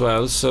etc. as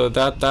well. So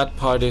that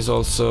part is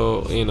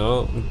also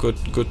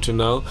good to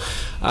know.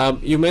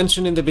 You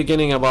mentioned in the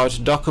beginning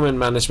about document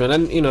management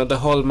and the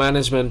whole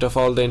management of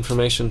all the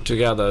information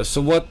together.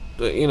 So what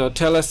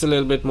tell us a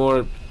little bit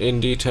more in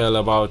detail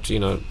about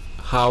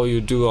how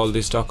you do all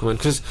these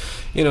documents, because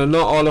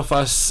not all of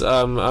us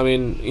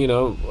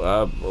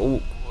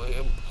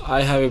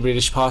I have a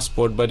British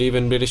passport, but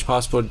even British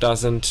passport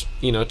doesn't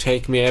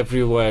take me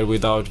everywhere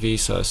without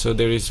visa. So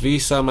there is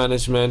visa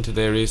management,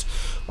 there is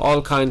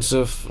all kinds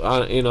of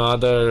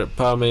other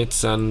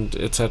permits and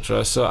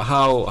etc. So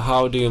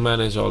how do you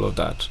manage all of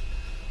that?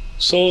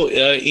 So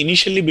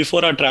initially,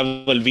 before our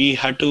travel, we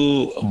had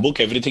to book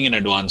everything in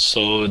advance.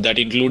 So that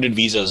included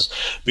visas,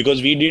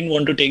 because we didn't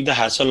want to take the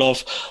hassle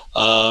of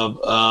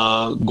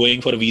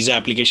going for a visa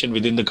application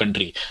within the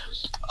country.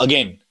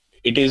 Again,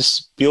 it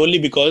is purely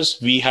because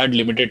we had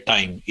limited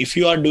time. If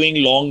you are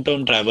doing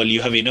long-term travel,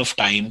 you have enough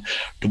time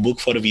to book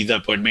for a visa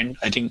appointment.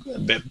 I think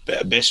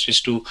best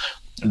is to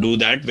do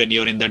that when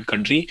you're in that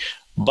country.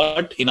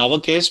 But in our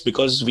case,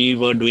 because we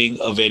were doing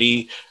a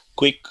very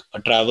quick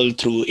travel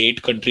through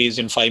 8 countries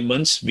in 5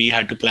 months, we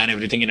had to plan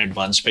everything in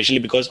advance, especially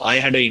because I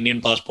had an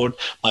Indian passport,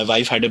 my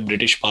wife had a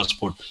British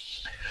passport.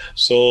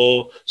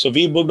 So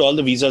we booked all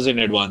the visas in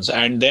advance,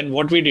 and then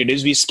what we did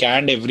is we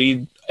scanned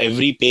every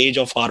page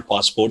of our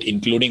passport,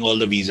 including all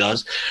the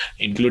visas,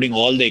 including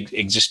all the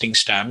existing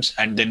stamps,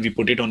 and then we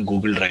put it on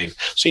Google Drive.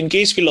 So in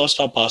case we lost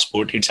our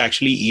passport, it's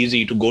actually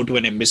easy to go to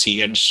an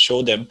embassy and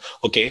show them,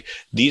 okay,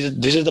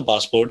 this is the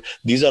passport,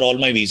 these are all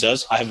my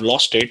visas, I have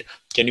lost it,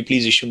 can you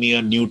please issue me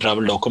a new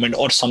travel document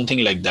or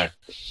something like that.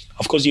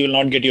 Of course, you will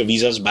not get your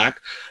visas back.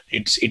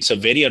 It's a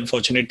very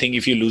unfortunate thing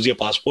if you lose your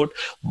passport,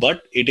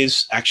 but it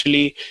is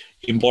actually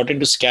important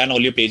to scan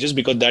all your pages,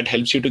 because that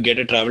helps you to get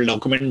a travel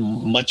document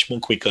much more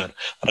quicker,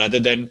 rather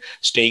than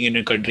staying in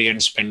a country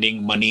and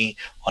spending money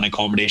on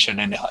accommodation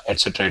and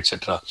etc.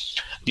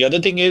 The other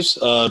thing is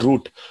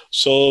route.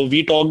 So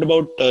we talked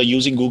about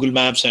using Google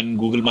Maps and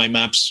Google My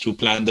Maps to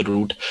plan the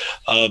route.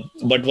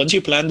 But once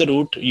you plan the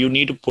route, you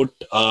need to put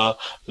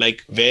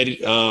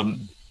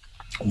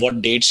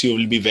what dates you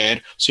will be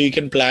where, so you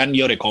can plan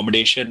your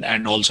accommodation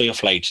and also your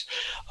flights.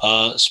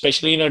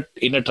 Especially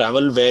in a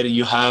travel where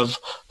you have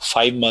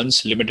 5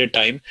 months limited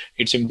time,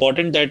 it's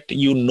important that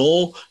you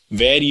know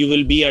where you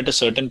will be at a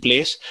certain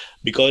place,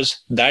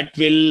 because that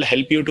will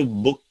help you to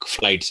book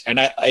flights. And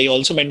I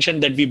also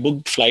mentioned that we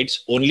booked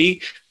flights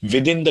only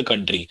within the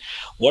country.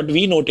 What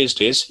we noticed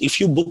is, if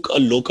you book a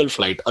local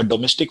flight, a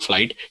domestic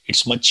flight,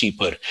 it's much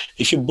cheaper.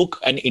 If you book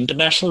an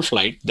international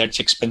flight, that's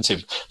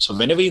expensive. So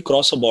whenever you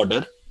cross a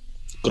border,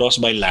 cross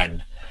by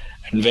land,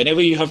 and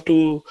whenever you have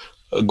to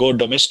go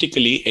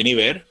domestically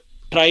anywhere,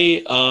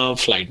 try a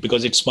flight,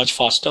 because it's much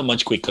faster,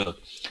 much quicker.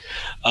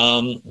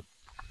 um,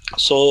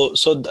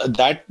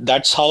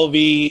 that's how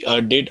we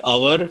did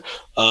our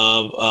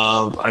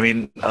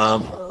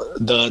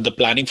the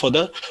planning for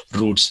the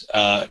routes,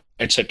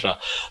 etc.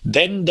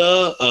 Then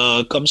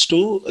the comes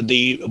to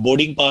the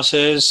boarding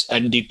passes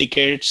and the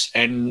tickets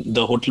and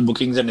the hotel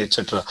bookings and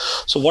etc.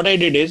 So what I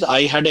did is,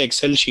 I had an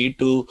Excel sheet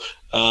to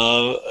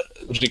uh,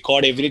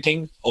 record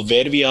everything of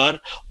where we are,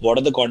 what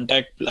are the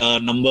contact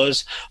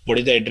numbers, what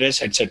is the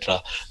address,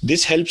 etc.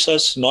 This helps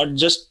us, not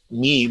just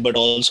me but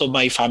also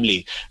my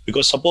family,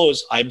 because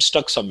suppose I'm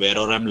stuck somewhere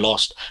or I'm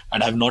lost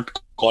and I've not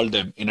called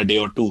them in a day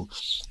or two,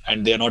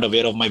 and they're not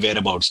aware of my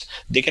whereabouts,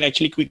 they can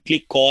actually quickly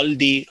call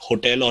the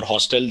hotel or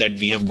hostel that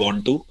we have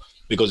gone to,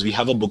 because we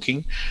have a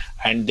booking,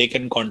 and they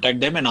can contact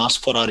them and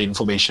ask for our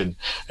information.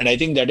 And I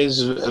think that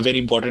is very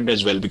important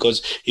as well,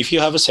 because if you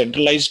have a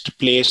centralized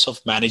place of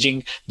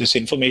managing this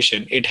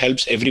information, it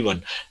helps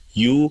everyone,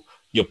 you,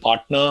 your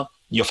partner,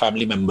 your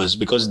family members,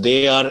 because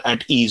they are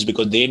at ease,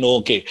 because they know,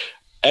 okay,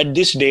 at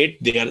this date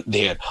they are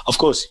there. Of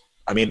course,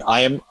 I mean,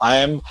 I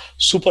am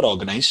super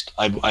organized.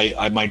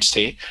 I might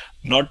say,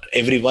 not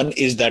everyone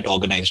is that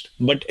organized,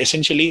 but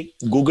essentially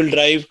Google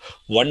Drive,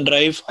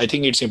 OneDrive, I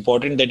think it's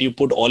important that you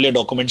put all your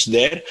documents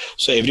there,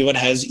 so everyone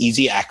has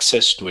easy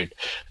access to it.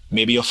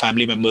 Maybe your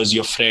family members,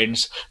 your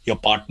friends, your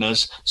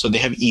partners, so they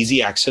have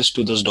easy access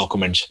to those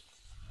documents.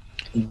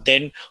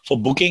 Then for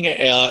booking,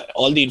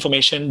 all the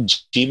information,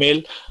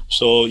 Gmail.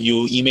 So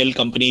you email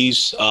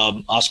companies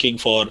asking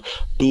for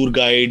tour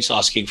guides,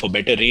 asking for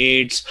better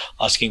rates,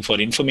 asking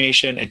for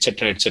information,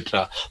 etc.,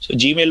 etc. So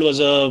Gmail was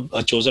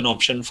a chosen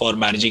option for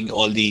managing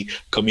all the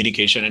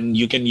communication, and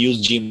you can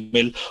use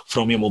Gmail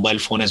from your mobile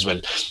phone as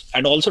well.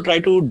 And also try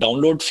to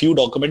download few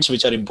documents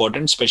which are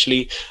important,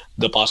 especially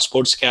the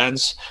passport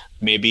scans,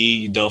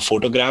 maybe the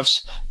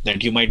photographs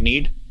that you might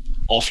need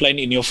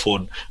offline in your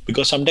phone,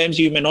 because sometimes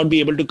you may not be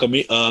able to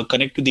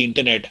connect to the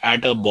internet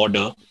at a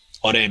border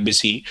or an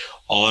embassy,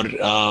 or at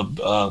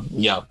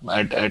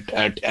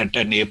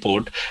an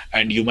airport,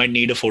 and you might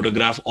need a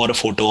photograph or a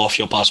photo of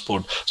your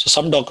passport. So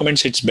some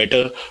documents, it's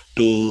better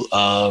to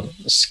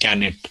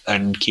scan it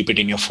and keep it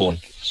in your phone.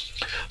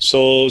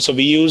 So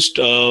we used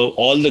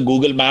all the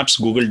Google Maps,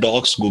 Google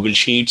Docs, Google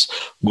Sheets,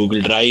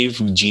 Google Drive,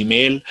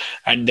 Gmail,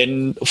 and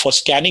then for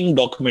scanning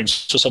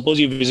documents. So suppose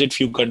you visit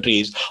few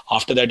countries,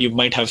 after that you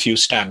might have few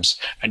stamps,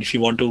 and if you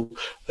want to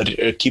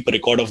keep a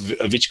record of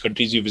which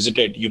countries you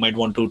visited, you might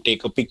want to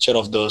take a picture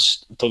of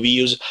those. So we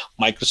use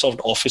Microsoft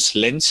Office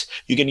Lens.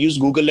 You can use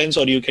Google Lens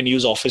or you can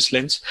use Office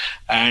Lens,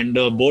 and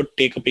both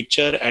take a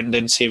picture and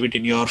then save it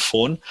in your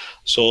phone.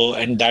 So,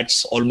 and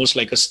that's almost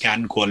like a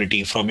scan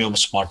quality from your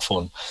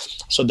smartphone.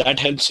 So that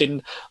helps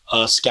in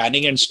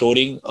scanning and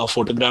storing a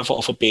photograph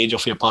of a page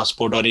of your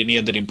passport or any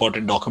other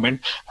important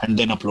document, and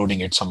then uploading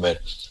it somewhere.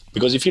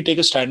 Because if you take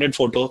a standard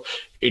photo,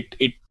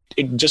 it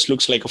just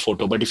looks like a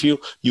photo. But if you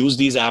use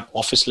these app,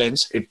 Office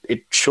Lens,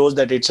 it shows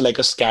that it's like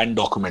a scanned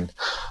document.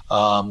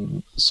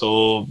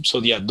 So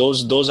yeah,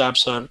 those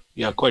apps are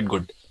quite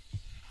good.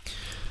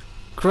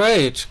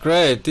 Great.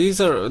 These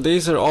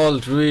are all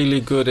really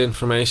good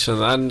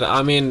information, and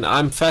I mean,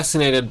 I'm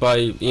fascinated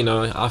by,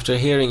 after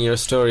hearing your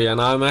story, and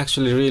I'm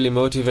actually really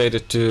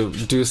motivated to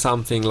do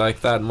something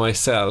like that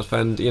myself.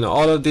 And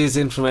all of this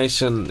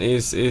information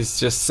is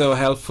just so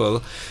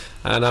helpful,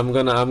 and I'm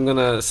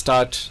gonna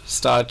start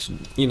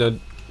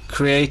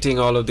creating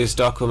all of these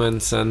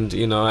documents and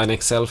an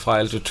Excel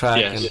file to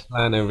track and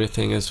plan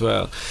everything as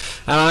well.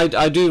 And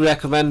I do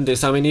recommend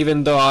this. I mean,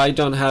 even though I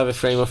don't have a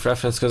frame of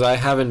reference because I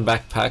haven't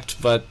backpacked,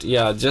 but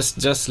yeah,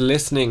 just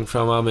listening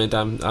from Amit,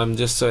 I'm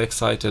just so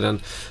excited,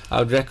 and I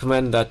would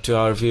recommend that to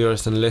our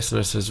viewers and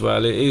listeners as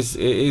well. It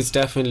is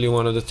definitely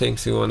one of the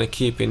things you want to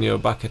keep in your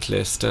bucket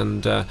list,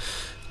 and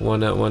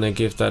wanna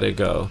give that a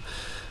go.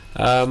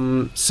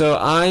 So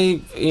I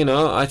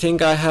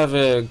think I have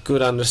a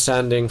good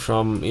understanding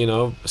from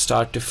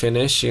start to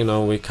finish.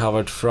 We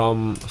covered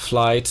from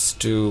flights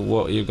to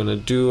what you're gonna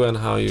do and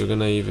how you're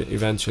gonna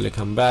eventually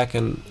come back,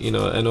 and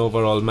an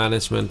overall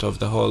management of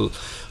the whole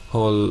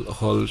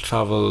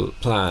travel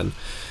plan.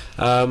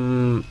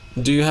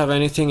 Do you have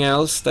anything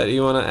else that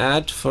you want to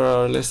add for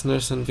our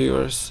listeners and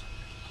viewers?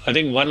 I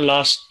think one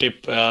last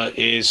tip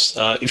is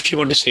if you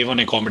want to save on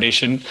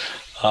accommodation,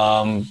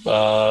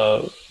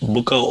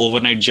 book a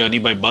overnight journey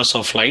by bus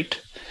or flight,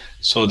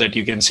 so that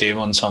you can save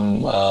on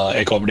some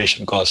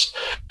accommodation cost.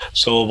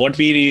 So what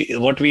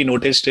we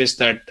noticed is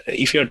that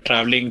if you're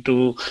traveling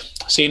to,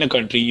 say, in a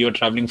country, you're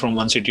traveling from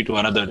one city to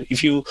another.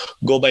 If you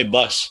go by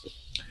bus,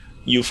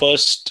 you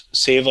first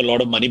save a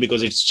lot of money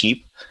because it's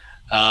cheap.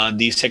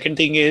 The second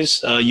thing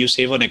is you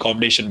save on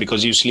accommodation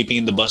because you're sleeping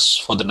in the bus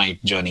for the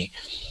night journey.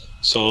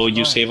 So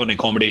you save on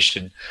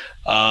accommodation,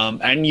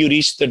 and you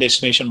reach the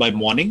destination by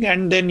morning,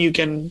 and then you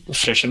can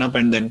freshen up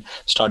and then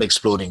start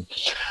exploring.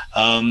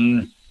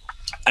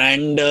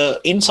 And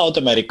in South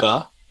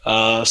America,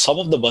 some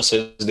of the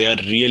buses, they are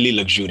really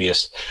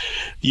luxurious.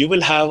 You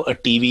will have a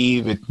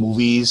TV with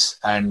movies,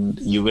 and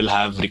you will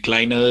have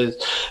recliners,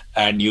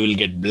 and you will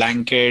get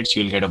blankets,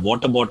 you'll get a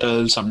water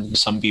bottle.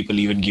 Some people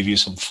even give you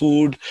some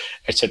food,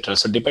 etc.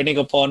 So depending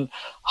upon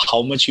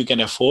how much you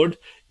can afford,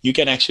 you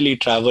can actually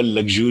travel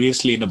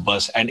luxuriously in a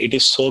bus, and it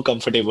is so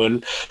comfortable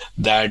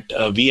that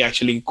we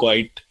actually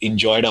quite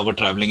enjoyed our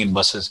traveling in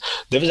buses.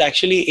 There was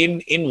actually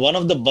in one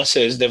of the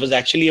buses, there was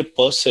actually a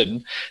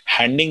person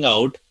handing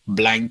out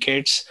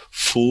blankets,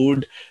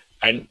 food,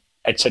 and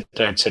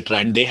etc., etc.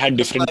 And they had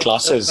different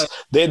classes.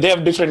 They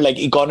have different, like,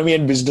 economy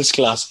and business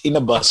class in a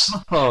bus.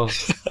 Oh,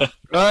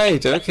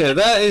 right. Okay.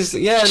 That is,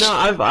 yeah,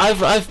 no,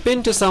 I've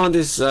been to some of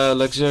these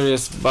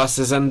luxurious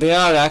buses, and they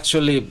are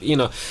actually,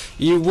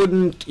 you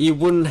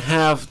wouldn't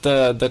have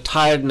the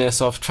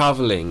tiredness of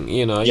traveling.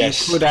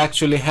 Yes. You could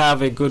actually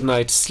have a good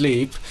night's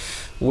sleep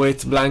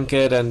with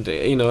blanket and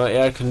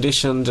air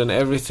conditioned and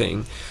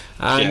everything.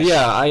 And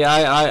Yes.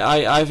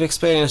 yeah, I've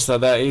experienced that.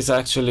 That is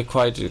actually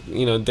quite,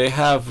 they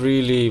have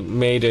really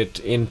made it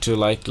into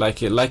like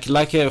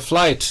a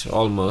flight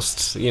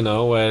almost,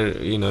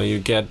 where you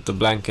get the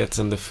blankets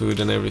and the food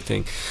and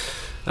everything.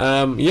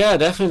 Yeah,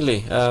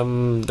 definitely.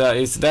 That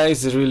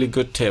is a really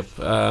good tip.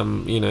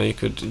 You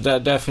could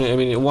that definitely. I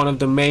mean, one of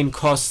the main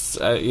costs,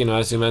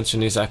 as you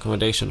mentioned, is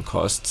accommodation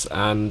costs,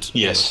 and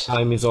Yes.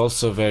 time is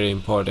also very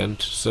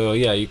important. So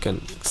yeah, you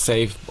can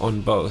save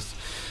on both.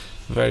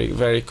 Very,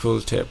 very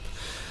cool tip.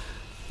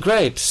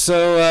 Great.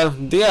 So,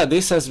 yeah,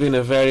 this has been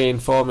a very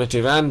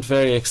informative and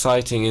very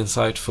exciting,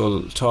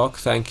 insightful talk.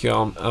 Thank you,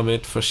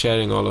 Amit, for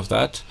sharing all of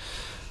that.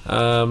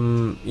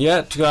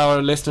 Yeah, to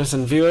our listeners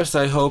and viewers,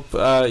 I hope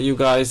you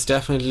guys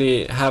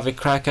definitely have a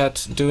crack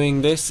at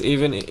doing this,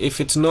 even if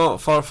it's not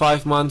for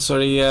 5 months or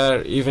a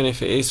year, even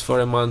if it is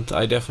for a month.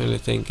 I definitely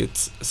think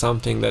it's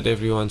something that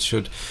everyone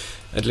should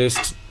at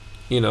least,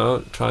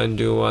 try and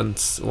do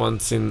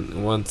once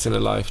in a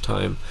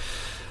lifetime.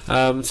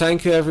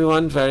 Thank you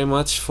everyone very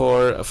much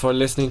for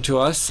listening to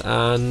us,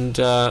 and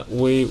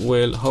we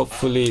will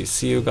hopefully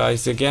see you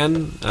guys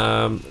again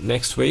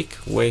next week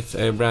with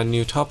a brand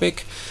new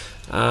topic.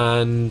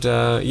 And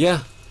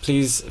yeah,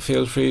 please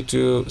feel free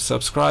to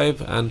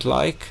subscribe and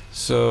like,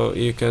 so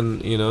you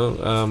can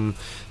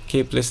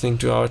keep listening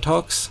to our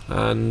talks,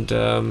 and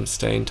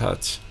stay in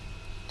touch.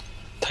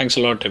 Thanks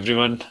a lot,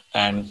 everyone,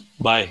 and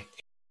bye.